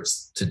first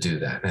groups to do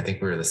that. And I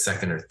think we were the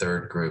second or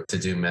third group to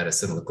do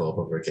medicine with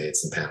Global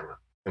Brigades in Panama.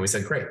 And we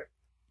said, great,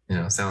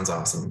 sounds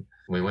awesome.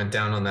 We went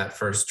down on that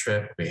first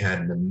trip. We had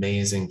an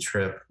amazing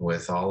trip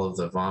with all of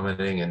the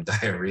vomiting and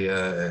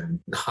diarrhea and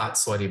hot,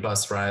 sweaty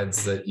bus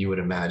rides that you would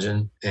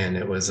imagine. And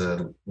it was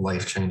a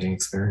life-changing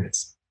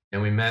experience.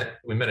 And we met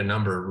a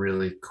number of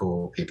really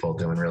cool people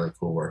doing really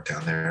cool work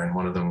down there. And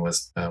one of them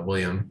was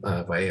William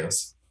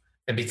Valleos.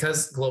 And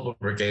because Global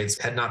Brigades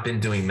had not been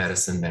doing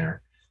medicine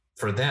there,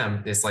 for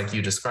them, it's like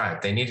you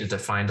described. They needed to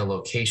find a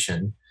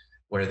location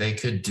where they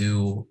could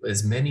do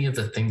as many of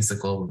the things that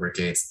Global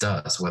Brigades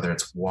does, whether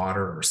it's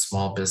water or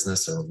small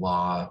business or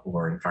law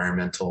or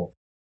environmental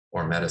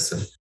or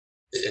medicine.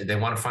 They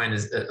want to find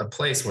a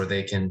place where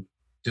they can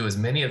do as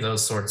many of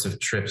those sorts of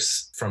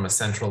trips from a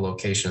central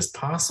location as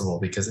possible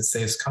because it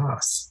saves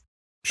costs.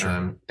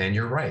 Sure. And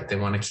you're right. They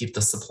want to keep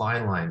the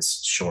supply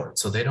lines short.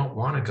 So they don't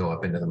want to go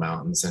up into the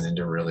mountains and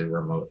into really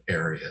remote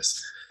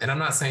areas. And I'm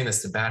not saying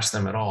this to bash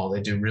them at all. They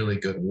do really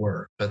good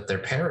work, but their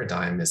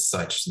paradigm is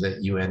such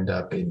that you end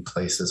up in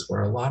places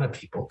where a lot of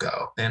people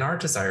go. And our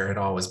desire had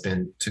always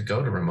been to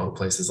go to remote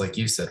places, like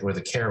you said, where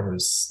the care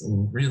was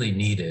really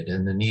needed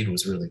and the need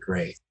was really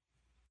great.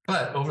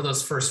 But over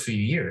those first few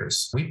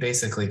years, we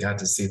basically got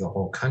to see the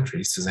whole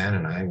country. Suzanne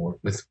and I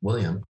worked with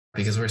William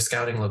because we were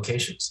scouting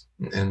locations.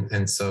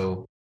 And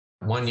so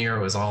one year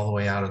it was all the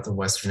way out at the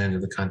western end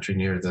of the country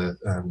near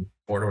the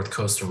border with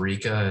Costa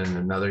Rica. And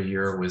another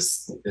year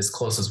was as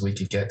close as we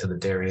could get to the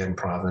Darien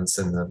province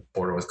and the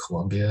border with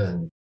Colombia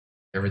and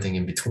everything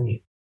in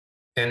between.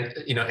 And,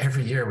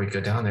 every year we'd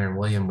go down there and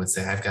William would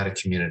say, I've got a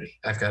community.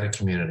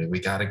 We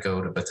got to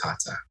go to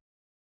Batata.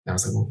 And I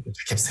was like, I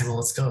kept saying, well,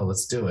 let's go,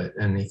 let's do it.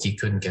 And he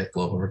couldn't get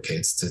Global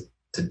Brigades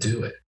to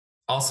do it.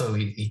 Also,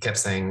 he kept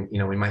saying,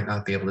 we might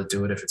not be able to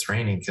do it if it's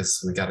raining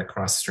because we got to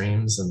cross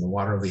streams and the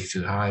water will be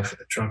too high for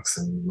the trucks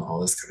and all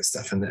this kind of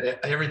stuff. And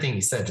everything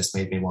he said just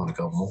made me want to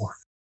go more.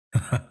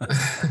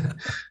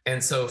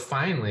 And so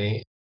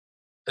finally,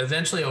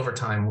 eventually over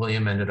time,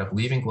 William ended up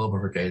leaving Global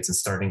Brigades and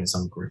starting his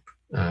own group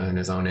and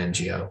his own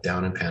NGO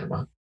down in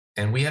Panama.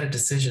 And we had a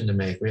decision to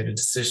make. We had a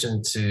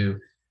decision to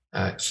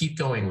keep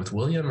going with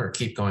William or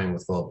keep going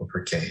with Global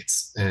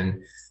Brigades.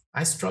 And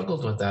I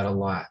struggled with that a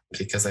lot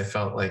because I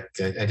felt like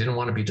I didn't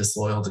want to be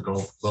disloyal to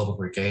Global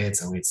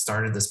Brigades. And we'd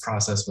started this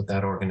process with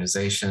that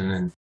organization.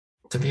 And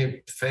to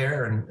be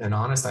fair and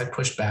honest, I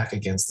pushed back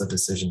against the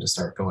decision to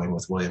start going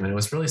with William. And it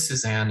was really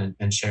Suzanne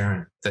and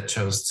Sharon that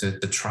chose to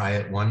try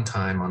it one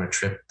time on a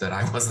trip that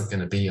I wasn't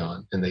going to be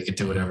on, and they could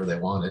do whatever they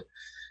wanted.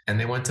 And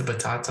they went to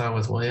Batata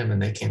with William,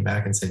 and they came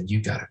back and said,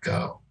 "You got to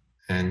go,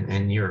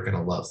 and you're going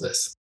to love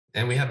this."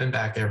 And we have been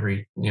back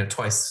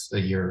twice a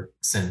year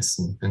since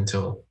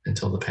until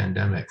the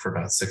pandemic for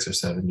about 6 or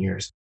 7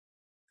 years.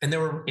 And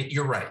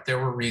you're right, there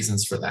were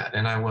reasons for that.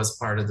 And I was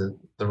part of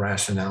the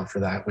rationale for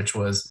that, which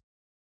was,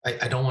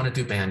 I don't want to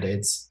do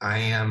Band-Aids. I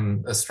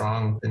am a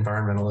strong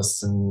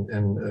environmentalist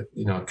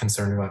and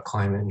concerned about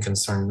climate and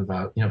concerned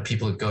about,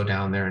 people who go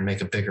down there and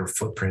make a bigger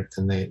footprint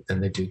than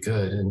they do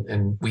good.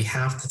 And we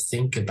have to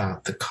think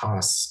about the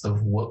costs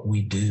of what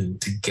we do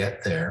to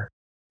get there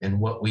and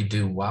what we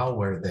do while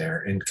we're there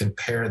and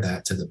compare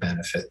that to the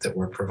benefit that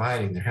we're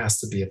providing. There has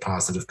to be a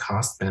positive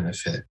cost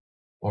benefit,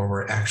 or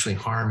we're actually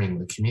harming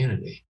the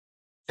community.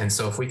 And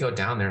so if we go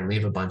down there and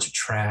leave a bunch of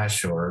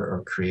trash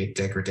or create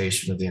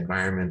degradation of the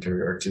environment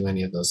or do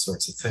any of those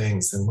sorts of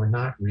things, then we're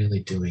not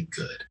really doing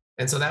good.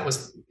 And so that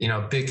was,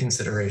 a big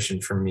consideration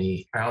for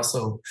me. I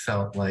also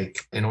felt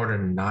like in order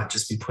to not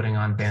just be putting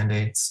on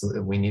Band-Aids,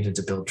 we needed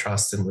to build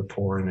trust and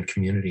rapport in the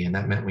community. And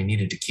that meant we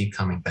needed to keep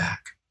coming back.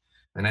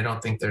 And I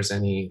don't think there's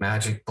any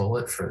magic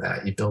bullet for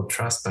that. You build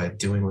trust by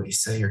doing what you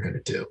say you're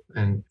going to do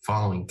and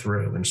following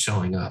through and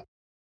showing up.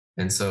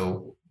 And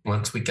so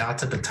once we got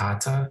to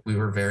Batata, we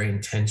were very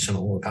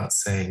intentional about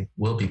saying,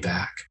 we'll be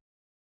back.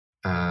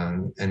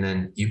 And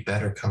then you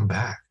better come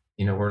back.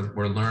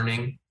 We're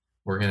learning.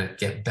 We're going to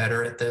get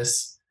better at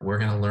this. We're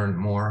going to learn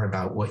more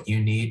about what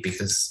you need,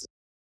 because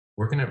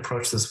we're going to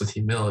approach this with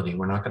humility.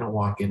 We're not going to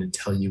walk in and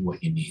tell you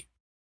what you need.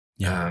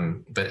 Yeah.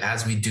 But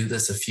as we do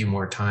this a few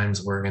more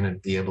times, we're going to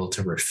be able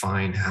to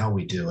refine how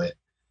we do it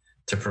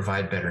to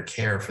provide better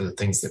care for the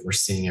things that we're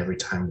seeing every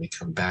time we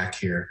come back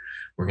here.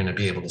 We're going to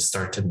be able to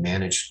start to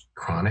manage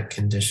chronic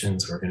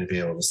conditions. We're going to be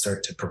able to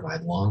start to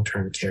provide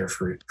long-term care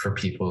for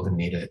people who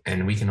need it.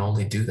 And we can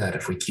only do that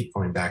if we keep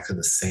going back to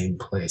the same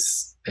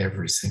place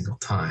every single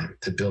time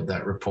to build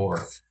that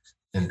rapport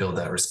and build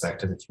that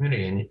respect in the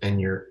community. And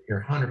you're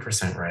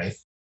 100% right.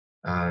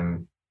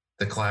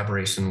 The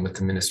collaboration with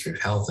the Ministry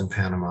of Health in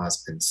Panama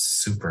has been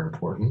super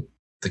important.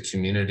 The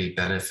community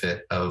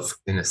benefit of,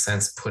 in a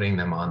sense, putting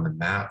them on the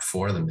map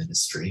for the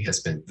ministry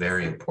has been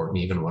very important.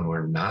 Even when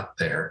we're not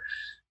there,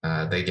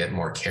 they get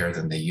more care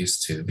than they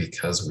used to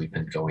because we've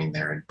been going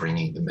there and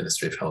bringing the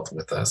Ministry of Health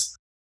with us.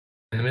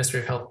 And the Ministry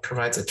of Health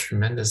provides a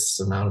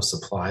tremendous amount of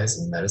supplies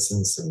and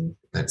medicines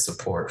and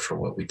support for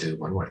what we do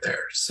when we're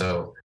there.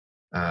 So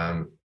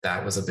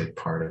that was a big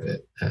part of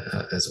it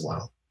as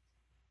well.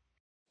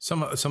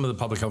 Some of the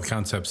public health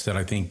concepts that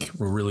I think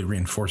were really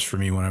reinforced for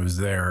me when I was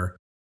there: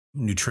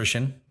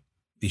 nutrition,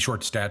 the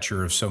short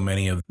stature of so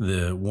many of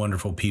the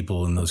wonderful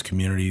people in those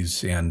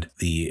communities, and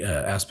the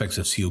aspects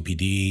of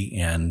COPD,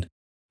 and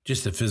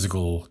just the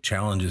physical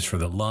challenges for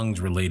the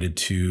lungs related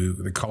to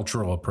the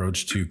cultural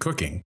approach to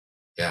cooking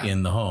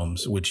in the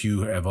homes, which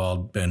you have all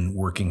been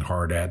working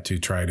hard at to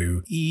try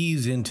to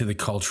ease into the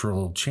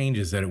cultural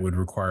changes that it would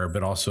require,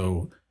 but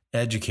also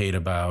educate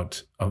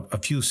about a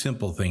few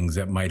simple things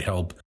that might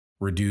help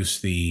reduce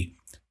the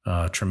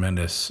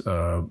tremendous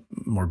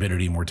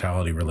morbidity,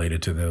 mortality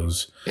related to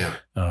those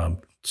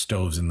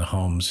stoves in the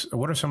homes.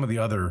 What are some of the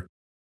other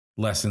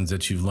lessons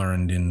that you've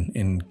learned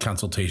in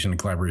consultation and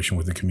collaboration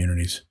with the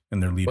communities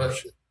and their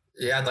leaders?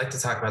 Well, I'd like to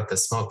talk about the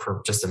smoke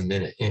for just a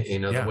minute.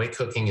 The way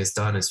cooking is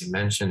done, as you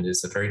mentioned,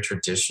 is a very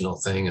traditional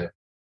thing of,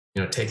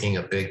 taking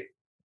a big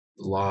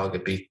log, a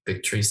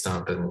big tree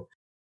stump, and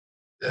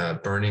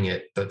burning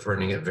it, but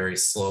burning it very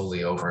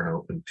slowly over an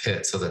open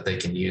pit so that they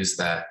can use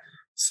that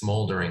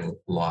smoldering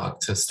log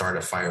to start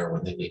a fire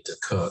when they need to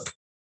cook.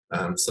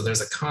 So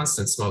there's a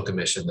constant smoke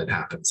emission that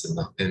happens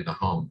in the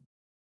home.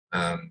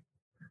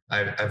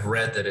 I've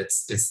read that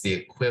it's the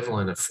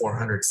equivalent of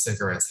 400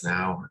 cigarettes an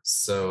hour.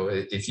 So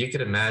if you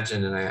could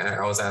imagine, and I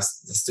always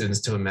ask the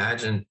students to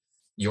imagine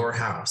your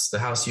house, the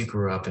house you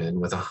grew up in,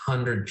 with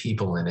 100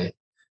 people in it,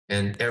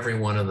 and every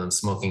one of them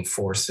smoking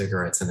 4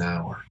 cigarettes an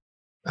hour.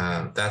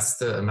 That's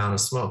the amount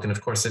of smoke. And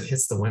of course, it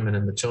hits the women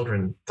and the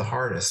children the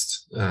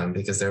hardest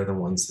because they're the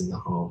ones in the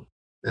home,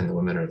 and the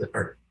women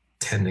are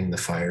tending the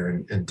fire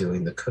and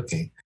doing the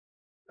cooking.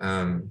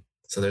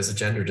 So there's a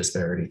gender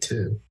disparity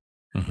too.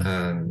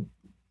 Mm-hmm.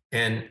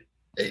 And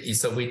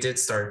so we did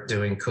start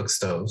doing cook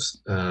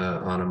stoves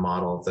on a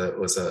model that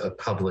was a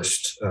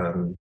published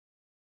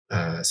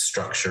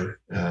structure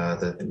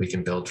that we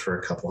can build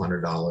for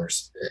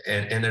 $200.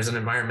 And there's an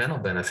environmental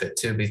benefit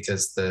too,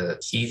 because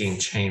the heating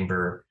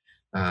chamber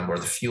or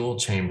the fuel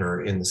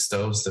chamber in the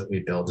stoves that we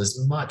build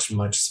is much,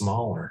 much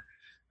smaller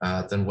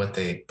than what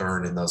they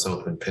burn in those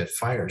open pit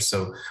fires.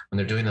 So when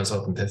they're doing those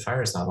open pit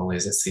fires, not only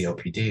is it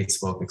COPD and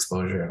smoke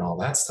exposure and all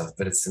that stuff,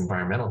 but it's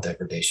environmental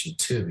degradation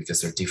too,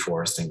 because they're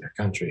deforesting their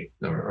country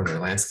or their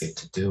landscape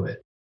to do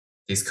it.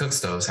 These cook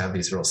stoves have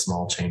these real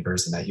small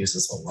chambers, and that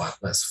uses a lot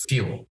less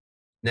fuel.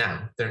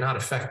 Now, they're not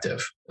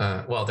effective.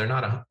 They're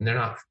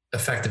not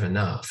effective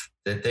enough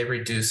that they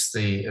reduce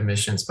the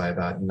emissions by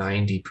about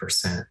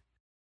 90%.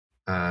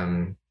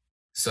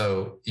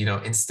 So,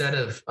 instead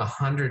of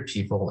 100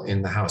 people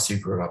in the house you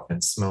grew up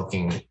in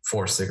smoking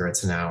 4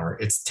 cigarettes an hour,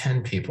 it's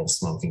 10 people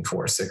smoking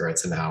 4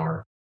 cigarettes an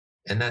hour.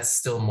 And that's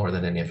still more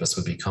than any of us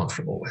would be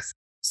comfortable with.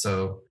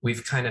 So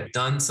we've kind of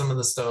done some of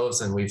the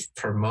stoves and we've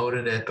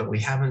promoted it, but we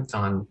haven't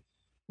gone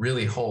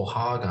really whole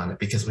hog on it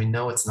because we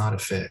know it's not a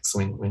fix.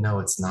 We know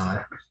it's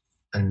not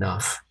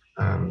enough,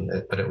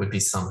 but it would be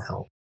some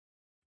help.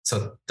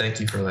 So thank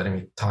you for letting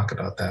me talk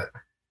about that.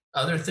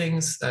 Other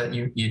things that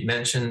you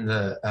mentioned,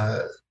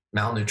 the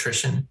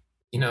malnutrition.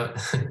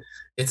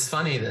 It's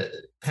funny that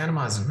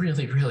Panama is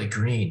really, really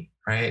green,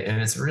 right?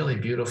 And it's really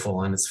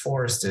beautiful and it's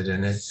forested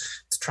and it's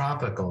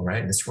tropical,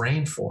 right? And it's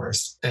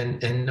rainforest.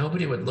 And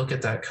nobody would look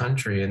at that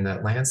country and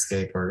that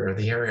landscape or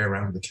the area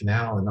around the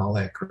canal and all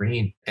that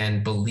green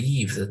and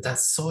believe that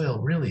soil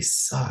really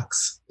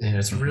sucks. And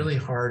it's really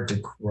hard to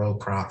grow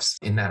crops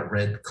in that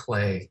red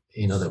clay,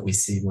 that we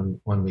see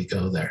when we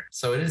go there.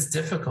 So it is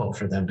difficult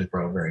for them to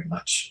grow very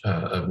much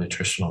of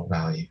nutritional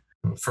value.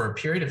 For a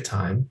period of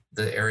time,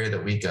 the area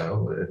that we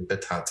go,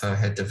 Batata,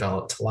 had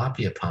developed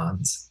tilapia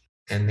ponds,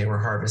 and they were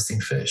harvesting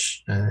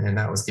fish, and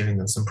that was giving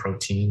them some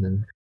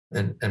protein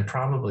and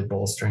probably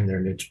bolstering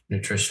their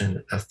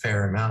nutrition a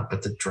fair amount.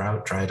 But the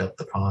drought dried up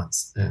the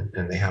ponds,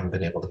 and they haven't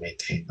been able to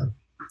maintain them.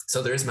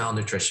 So there is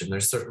malnutrition.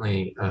 There's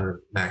certainly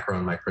macro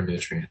and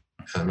micronutrient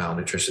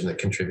malnutrition that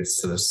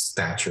contributes to the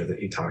stature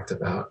that you talked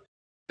about.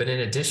 But in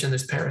addition,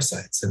 there's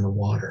parasites in the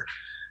water,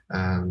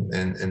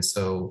 and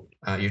so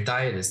your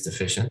diet is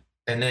deficient.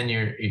 And then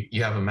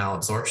you have a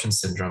malabsorption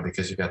syndrome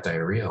because you've got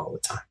diarrhea all the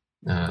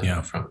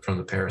time from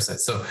the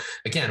parasites. So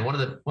again, one of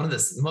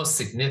the most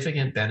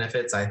significant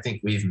benefits I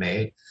think we've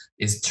made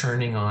is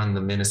turning on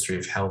the Ministry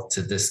of Health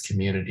to this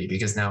community,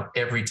 because now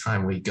every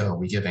time we go,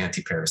 we give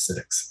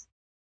antiparasitics.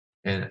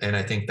 And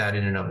I think that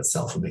in and of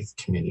itself will make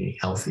the community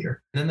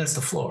healthier. And then there's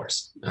the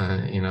floors.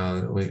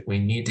 We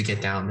need to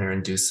get down there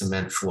and do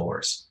cement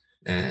floors.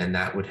 And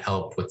that would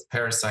help with the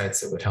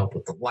parasites. It would help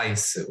with the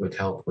lice. It would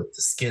help with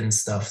the skin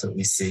stuff that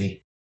we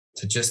see,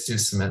 to just do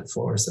cement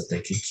floors that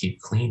they could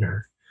keep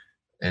cleaner.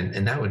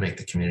 And that would make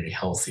the community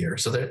healthier.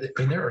 So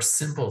there are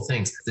simple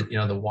things that,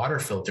 the water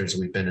filters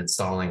we've been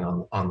installing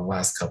on the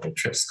last couple of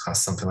trips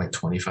cost something like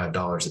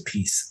 $25 a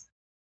piece.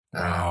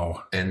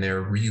 Wow. And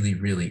they're really,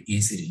 really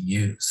easy to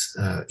use,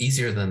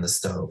 easier than the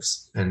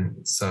stoves. And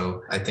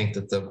so I think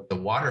that the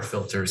water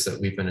filters that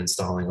we've been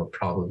installing will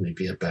probably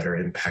be a better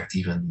impact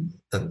even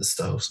than the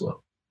stoves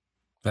will.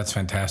 That's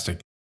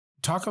fantastic.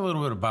 Talk a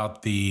little bit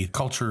about the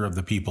culture of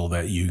the people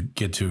that you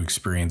get to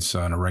experience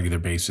on a regular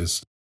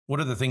basis.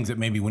 What are the things that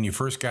maybe when you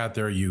first got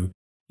there, you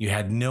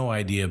had no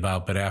idea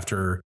about, but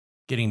after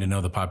getting to know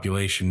the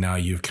population, now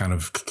you've kind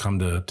of come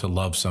to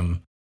love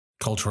some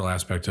cultural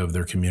aspect of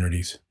their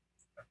communities?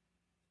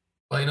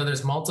 Well,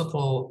 there's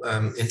multiple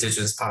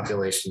indigenous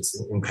populations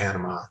in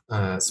Panama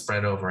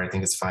spread over, I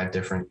think it's 5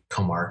 different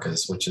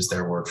comarcas, which is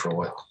their word for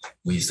what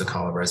we used to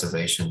call a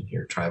reservation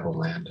here, tribal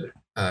land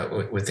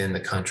within the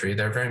country.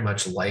 They're very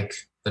much like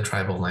the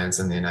tribal lands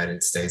in the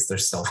United States. They're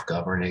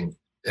self-governing,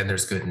 and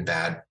there's good and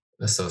bad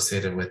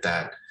associated with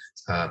that.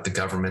 The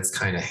government's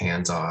kind of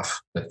hands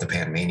off with the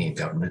Panamanian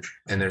government,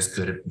 and there's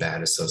good and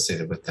bad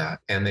associated with that.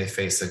 And they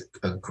face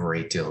a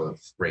great deal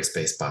of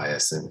race-based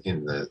bias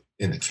in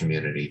the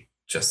community,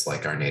 just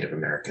like our Native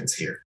Americans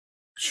here.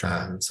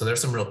 Sure. So there's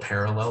some real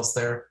parallels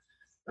there.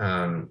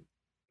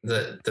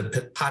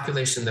 The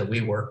population that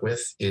we work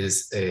with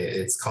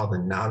it's called the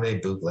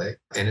Nabe Bugle,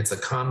 and it's a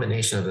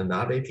combination of the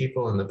Nabe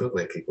people and the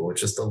Bugle people,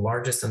 which is the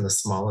largest and the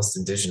smallest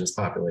indigenous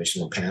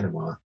population in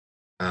Panama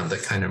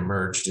that kind of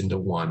merged into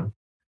one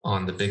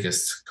on the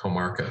biggest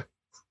comarca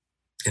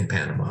in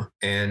Panama.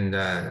 And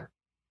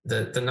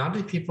the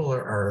Nabe people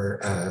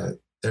are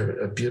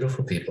they're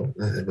beautiful people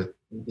with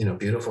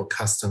beautiful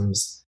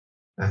customs,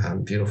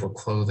 beautiful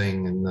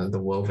clothing, and the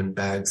woven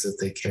bags that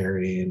they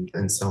carry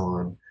and so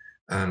on.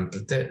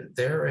 But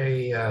they're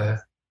a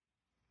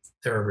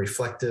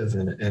reflective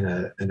and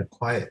a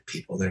quiet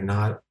people. They're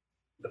not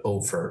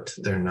overt.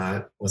 They're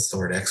not, what's the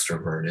word,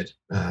 extroverted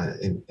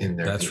in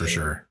their That's behavior. For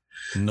sure.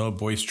 No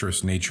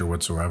boisterous nature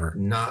whatsoever.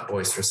 Not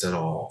boisterous at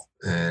all.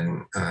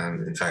 And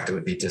in fact, it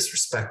would be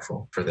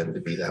disrespectful for them to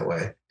be that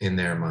way in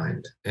their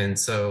mind. And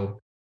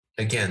so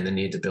again, the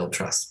need to build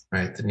trust,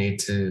 right? The need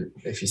to,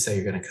 if you say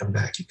you're going to come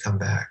back, you come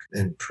back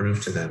and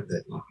prove to them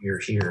that you're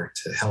here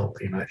to help.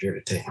 You're not here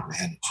to take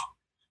advantage.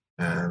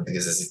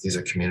 Because these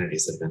are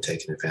communities that have been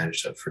taken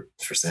advantage of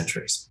for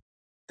centuries.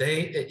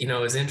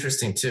 It's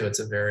interesting too. It's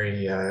a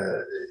very,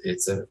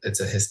 it's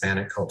a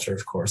Hispanic culture,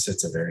 of course.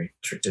 It's a very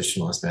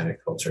traditional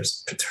Hispanic culture.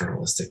 It's a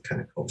paternalistic kind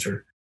of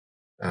culture.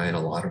 in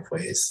a lot of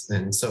ways.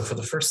 And so for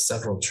the first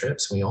several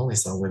trips, we only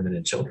saw women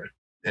and children.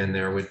 And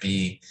there would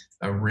be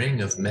a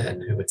ring of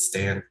men who would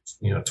stand,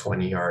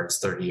 20 yards,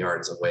 30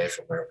 yards away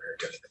from where we were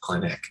doing the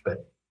clinic, but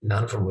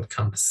none of them would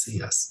come to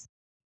see us.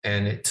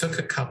 And it took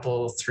a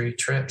couple, 3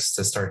 trips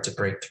to start to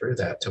break through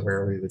that to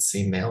where we would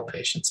see male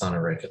patients on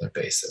a regular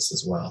basis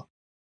as well.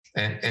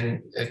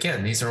 And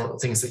again, these are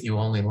things that you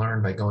only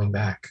learn by going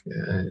back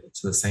to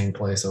the same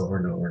place over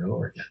and over and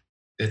over again.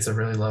 It's a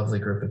really lovely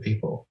group of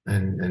people.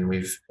 And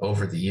we've,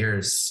 over the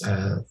years,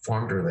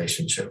 formed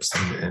relationships,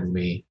 and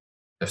we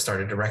have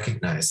started to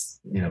recognize,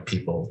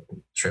 people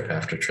trip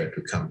after trip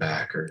who come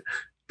back, or,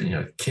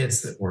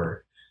 kids that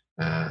were,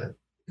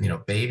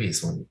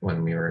 babies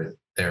when we were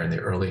there in the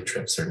early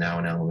trips are now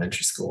in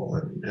elementary school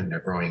and they're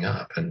growing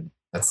up. And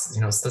that's,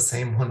 it's the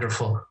same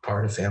wonderful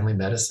part of family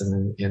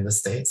medicine in the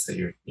States, that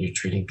you're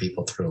treating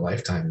people through a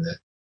lifetime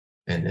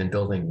and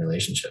building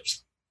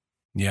relationships.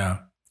 Yeah.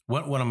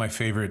 One of my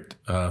favorite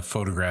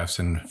photographs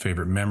and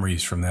favorite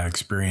memories from that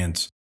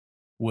experience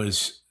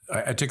was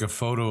I took a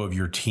photo of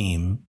your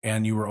team,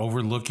 and you were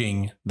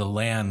overlooking the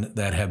land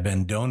that had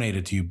been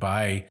donated to you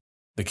by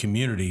the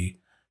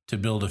community to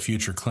build a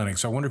future clinic.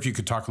 So I wonder if you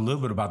could talk a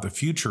little bit about the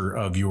future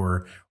of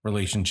your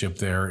relationship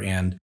there,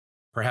 and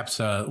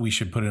perhaps we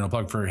should put in a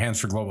plug for Hands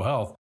for Global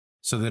Health,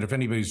 so that if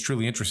anybody's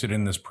truly interested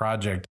in this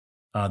project,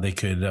 they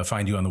could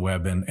find you on the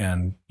web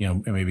and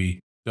maybe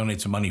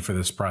donate some money for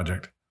this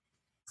project.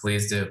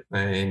 Please do.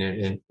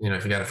 And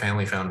if you got a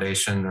family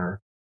foundation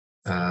or,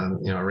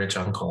 a rich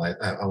uncle,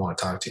 I want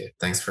to talk to you.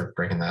 Thanks for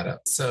bringing that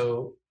up.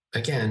 So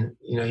again,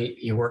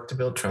 you work to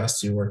build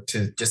trust. You work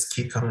to just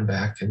keep coming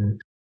back. And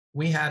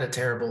we had a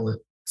terrible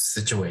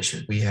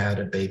situation. We had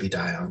a baby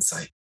die on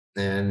site,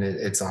 and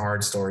it's a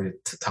hard story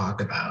to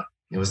talk about.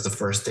 It was the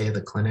first day of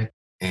the clinic,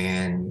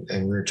 and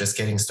we were just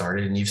getting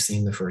started. And you've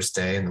seen the first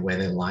day and the way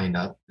they lined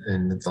up,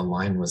 and the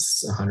line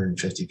was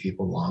 150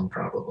 people long,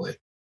 probably.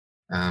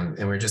 And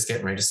we were just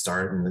getting ready to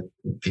start, and the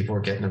people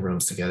were getting the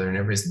rooms together, and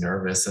everybody's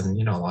nervous.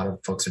 And, a lot of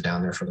folks are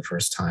down there for the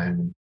first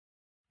time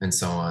and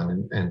so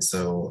on. And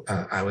so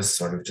I was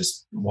sort of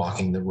just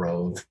walking the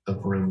row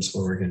of rooms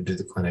where we're going to do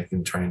the clinic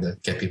and trying to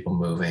get people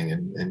moving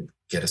and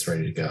get us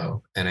ready to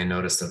go. And I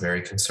noticed a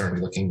very concerned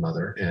looking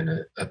mother and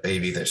a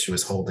baby that she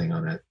was holding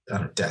on a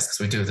desk. Because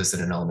we do this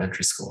in an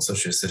elementary school. So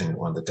she was sitting at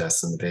one of the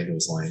desks, and the baby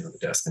was lying on the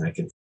desk, and I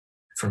could,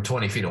 from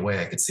 20 feet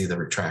away, I could see the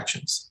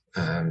retractions.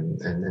 And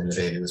the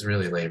baby was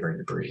really laboring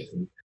to breathe.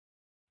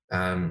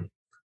 And,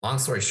 long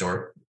story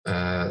short,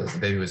 the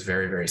baby was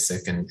very, very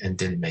sick and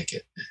didn't make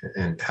it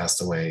and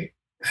passed away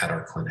at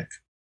our clinic.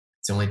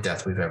 It's the only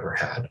death we've ever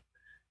had.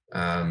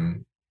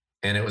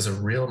 And it was a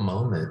real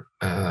moment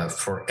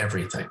for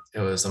everything. It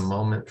was a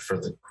moment for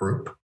the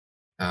group.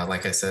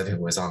 Like I said, it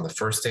was on the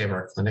first day of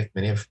our clinic.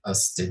 Many of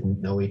us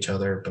didn't know each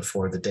other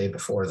before the day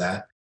before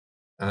that.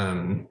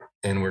 And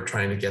we're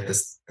trying to get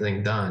this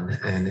thing done.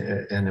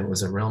 And it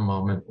was a real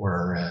moment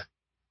where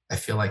I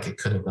feel like it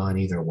could have gone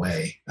either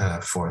way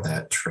for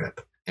that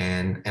trip.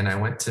 And I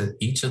went to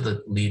each of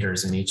the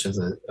leaders in each of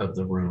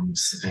the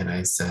rooms, and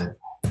I said,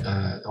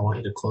 I want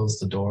you to close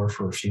the door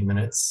for a few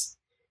minutes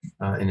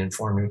and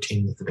inform your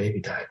team that the baby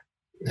died.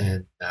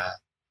 And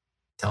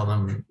tell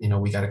them,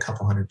 we got a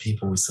couple hundred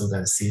people we still got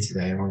to see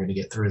today, and we're going to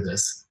get through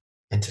this.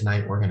 And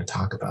tonight we're going to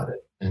talk about it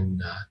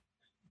and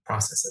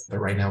process it. But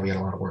right now we got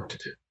a lot of work to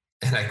do.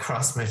 And I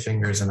crossed my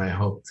fingers and I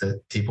hoped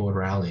that people would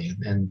rally.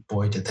 And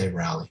boy, did they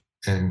rally.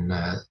 And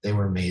they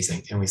were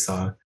amazing. And we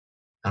saw,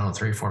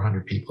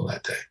 300-400 people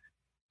that day.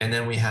 And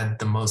then we had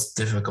the most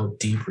difficult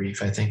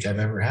debrief I think I've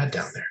ever had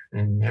down there.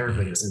 And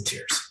everybody was in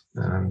tears.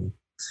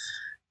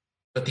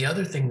 But the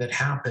other thing that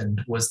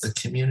happened was the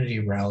community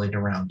rallied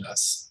around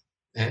us.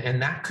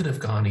 And that could have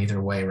gone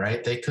either way,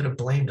 right? They could have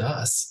blamed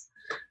us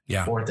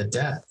for the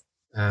death.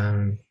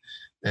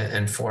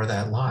 And for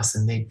that loss.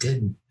 And they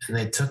didn't. And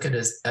they took it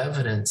as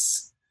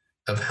evidence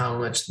of how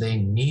much they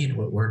need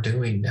what we're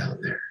doing down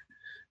there.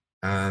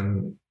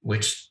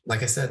 Which,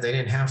 like I said, they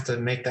didn't have to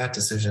make that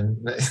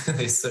decision.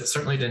 They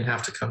certainly didn't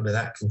have to come to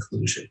that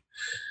conclusion.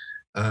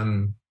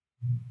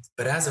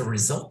 But as a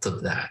result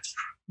of that,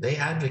 they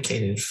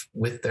advocated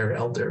with their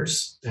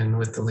elders and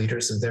with the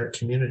leaders of their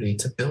community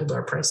to build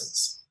our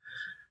presence.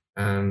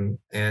 And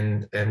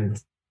the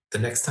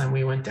next time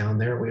we went down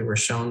there, we were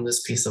shown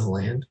this piece of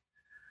land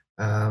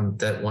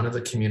that one of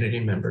the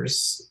community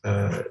members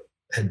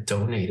had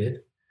donated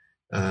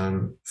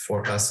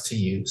for us to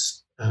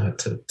use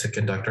to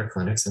conduct our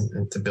clinics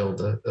and to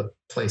build a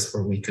place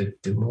where we could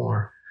do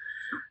more.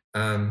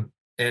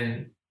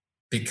 And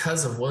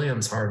because of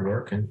William's hard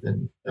work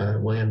and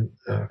William,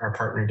 our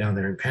partner down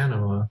there in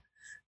Panama,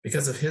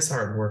 because of his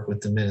hard work with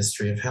the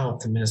Ministry of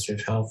Health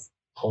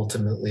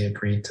ultimately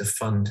agreed to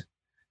fund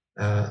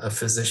a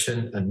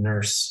physician, a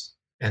nurse,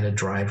 and a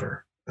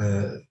driver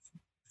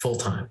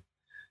full-time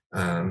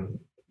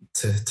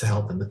to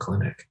help in the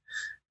clinic.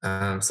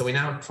 So we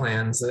now have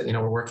plans,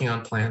 we're working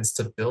on plans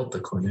to build the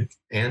clinic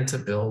and to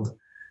build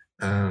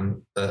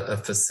a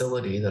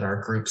facility that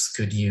our groups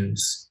could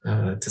use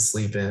to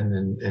sleep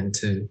in and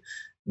to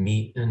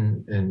meet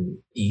and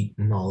eat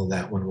and all of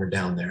that when we're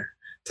down there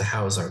to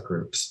house our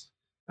groups,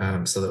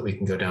 so that we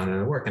can go down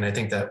and work. And I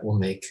think that will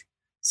make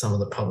some of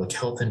the public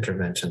health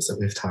interventions that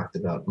we've talked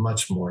about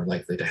much more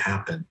likely to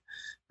happen,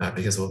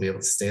 because we'll be able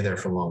to stay there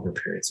for longer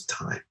periods of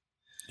time.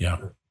 Yeah.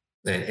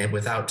 And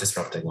without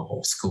disrupting the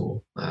whole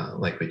school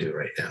like we do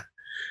right now.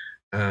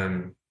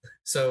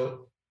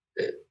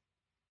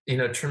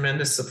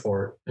 Tremendous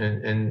support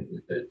and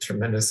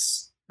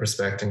tremendous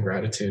respect and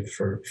gratitude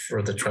for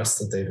the trust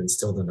that they've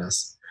instilled in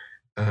us.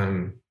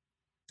 And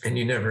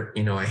you never,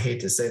 I hate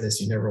to say this,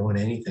 you never want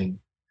anything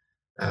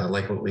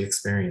like what we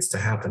experienced to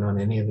happen on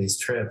any of these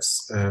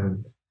trips.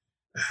 And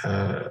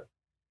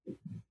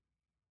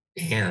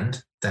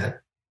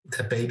that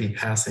baby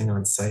passing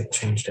on site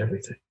changed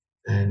everything.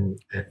 And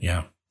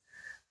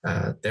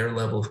their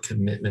level of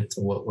commitment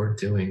to what we're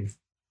doing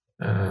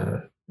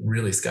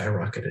really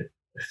skyrocketed.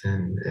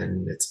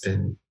 And it's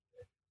been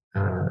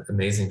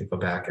amazing to go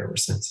back ever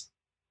since.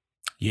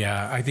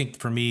 Yeah, I think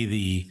for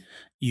me,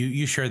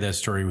 you shared that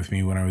story with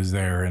me when I was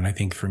there. And I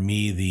think for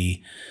me,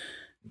 the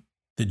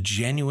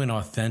genuine,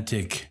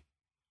 authentic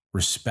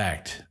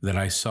respect that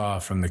I saw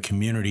from the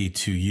community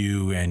to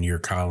you and your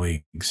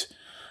colleagues,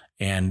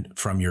 and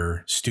from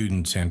your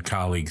students and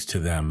colleagues to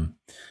them,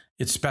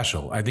 it's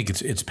special. I think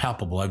it's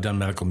palpable. I've done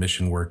medical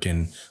mission work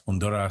in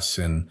Honduras,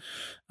 and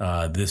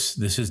this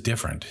is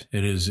different.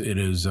 It is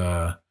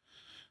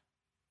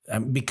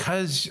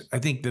because I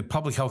think the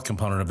public health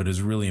component of it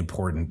is really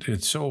important.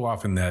 It's so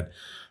often that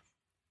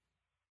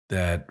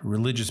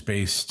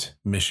religious-based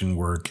mission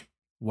work,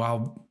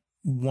 while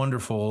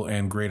wonderful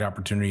and great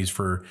opportunities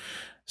for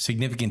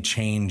significant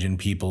change in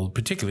people,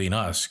 particularly in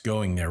us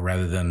going there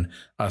rather than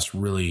us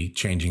really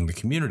changing the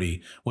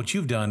community, what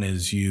you've done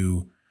is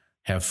you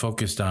have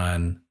focused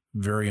on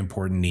very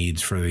important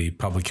needs for the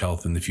public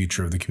health and the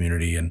future of the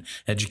community and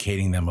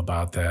educating them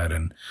about that.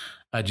 And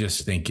I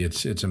just think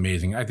it's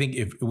amazing. I think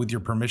if, with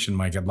your permission,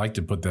 Mike, I'd like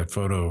to put that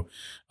photo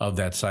of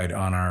that site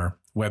on our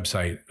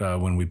website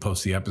when we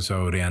post the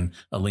episode, and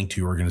a link to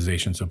your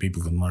organization so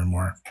people can learn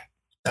more.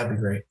 That'd be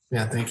great.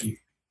 Yeah, thank you.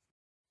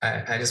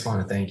 I just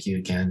want to thank you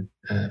again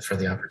for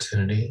the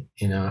opportunity.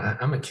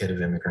 I'm a kid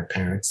of immigrant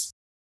parents.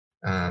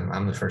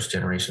 I'm the first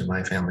generation of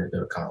my family to go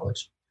to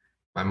college.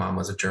 My mom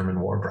was a German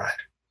war bride.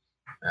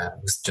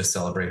 Just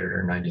celebrated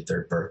her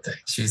 93rd birthday.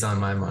 She's on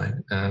my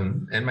mind.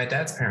 And my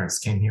dad's parents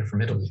came here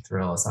from Italy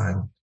through Ellis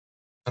Island.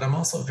 But I'm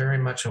also very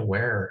much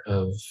aware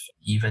of,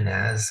 even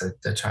as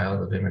a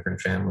child of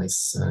immigrant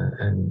families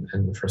and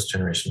the first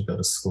generation to go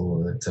to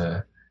school,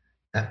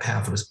 that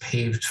path was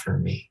paved for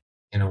me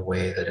in a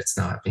way that it's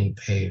not being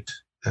paved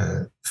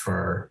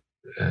for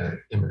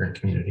immigrant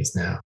communities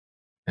now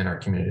and our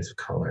communities of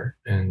color.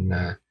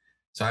 And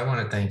so I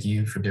want to thank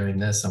you for doing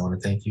this. I want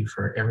to thank you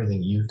for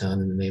everything you've done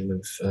in the name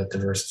of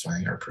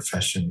diversifying our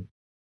profession.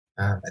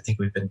 I think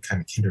we've been kind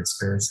of kindred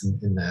spirits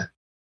in that.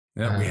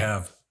 Yeah, we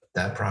have.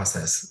 That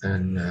process.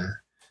 And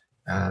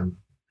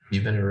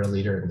you've been a real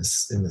leader in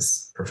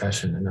this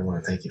profession, and I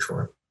want to thank you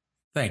for it.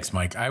 Thanks,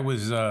 Mike. I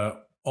was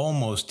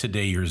almost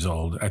today years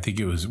old. I think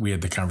we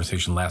had the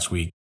conversation last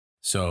week.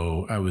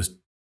 So I was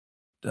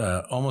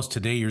almost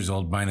today years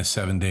old, minus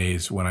 7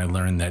 days, when I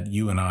learned that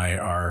you and I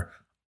are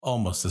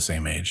almost the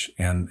same age.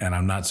 And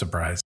I'm not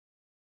surprised.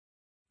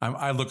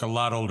 I look a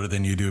lot older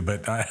than you do,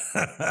 but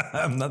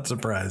I'm not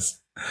surprised.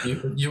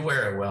 You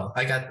wear it well.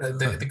 I got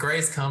the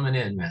gray's coming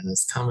in, man.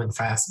 It's coming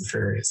fast and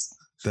furious.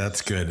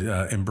 That's good.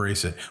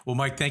 Embrace it. Well,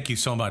 Mike, thank you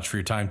so much for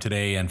your time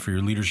today and for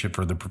your leadership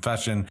for the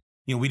profession.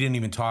 We didn't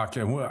even talk.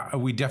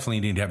 We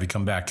definitely need to have you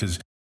come back, because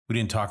we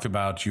didn't talk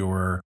about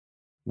your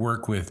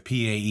work with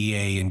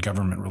PAEA and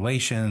government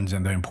relations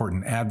and the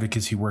important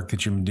advocacy work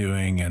that you've been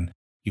doing. And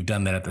you've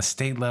done that at the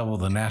state level,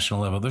 the national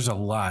level. There's a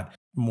lot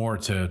more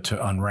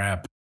to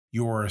unwrap.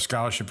 Your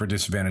scholarship for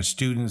disadvantaged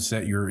students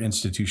that your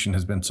institution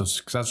has been so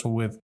successful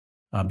with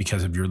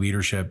because of your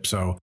leadership.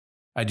 So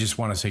I just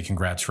want to say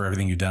congrats for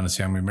everything you've done at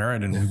Samuel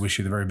Merritt, and we wish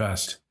you the very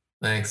best.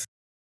 Thanks.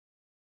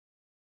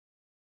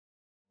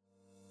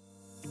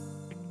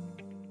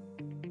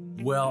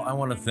 Well, I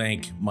want to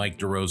thank Mike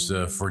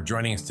DeRosa for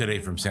joining us today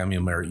from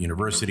Samuel Merritt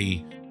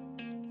University.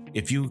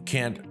 If you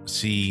can't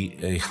see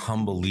a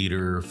humble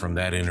leader from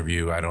that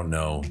interview, I don't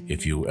know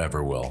if you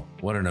ever will.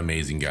 What an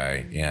amazing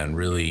guy, and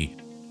really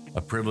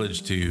a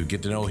privilege to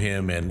get to know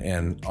him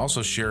and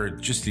also share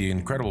just the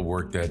incredible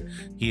work that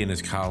he and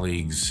his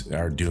colleagues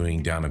are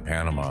doing down in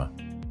Panama.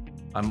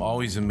 I'm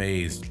always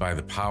amazed by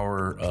the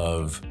power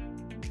of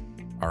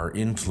our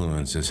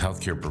influence as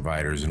healthcare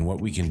providers and what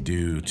we can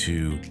do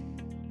to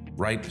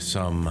right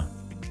some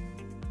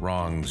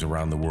wrongs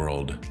around the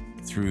world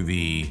through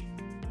the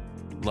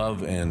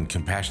love and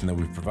compassion that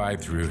we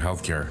provide through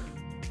healthcare.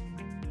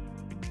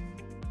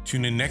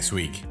 Tune in next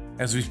week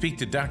as we speak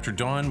to Dr.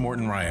 Dawn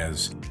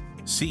Morton-Reyes,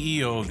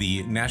 CEO of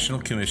the National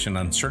Commission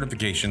on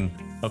Certification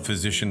of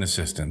Physician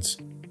Assistants.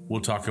 We'll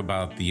talk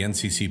about the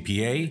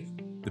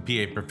NCCPA, the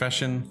PA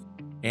profession,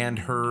 and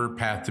her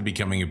path to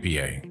becoming a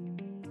PA.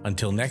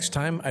 Until next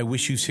time, I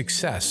wish you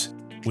success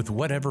with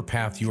whatever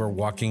path you are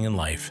walking in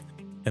life,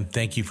 and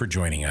thank you for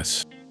joining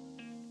us.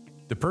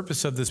 The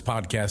purpose of this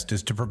podcast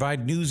is to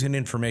provide news and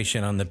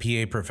information on the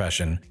PA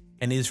profession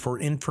and is for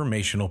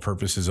informational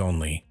purposes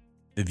only.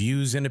 The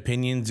views and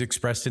opinions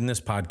expressed in this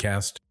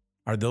podcast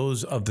are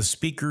those of the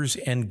speakers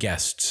and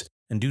guests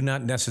and do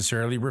not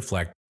necessarily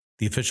reflect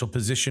the official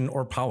position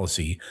or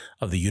policy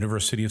of the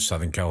University of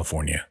Southern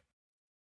California.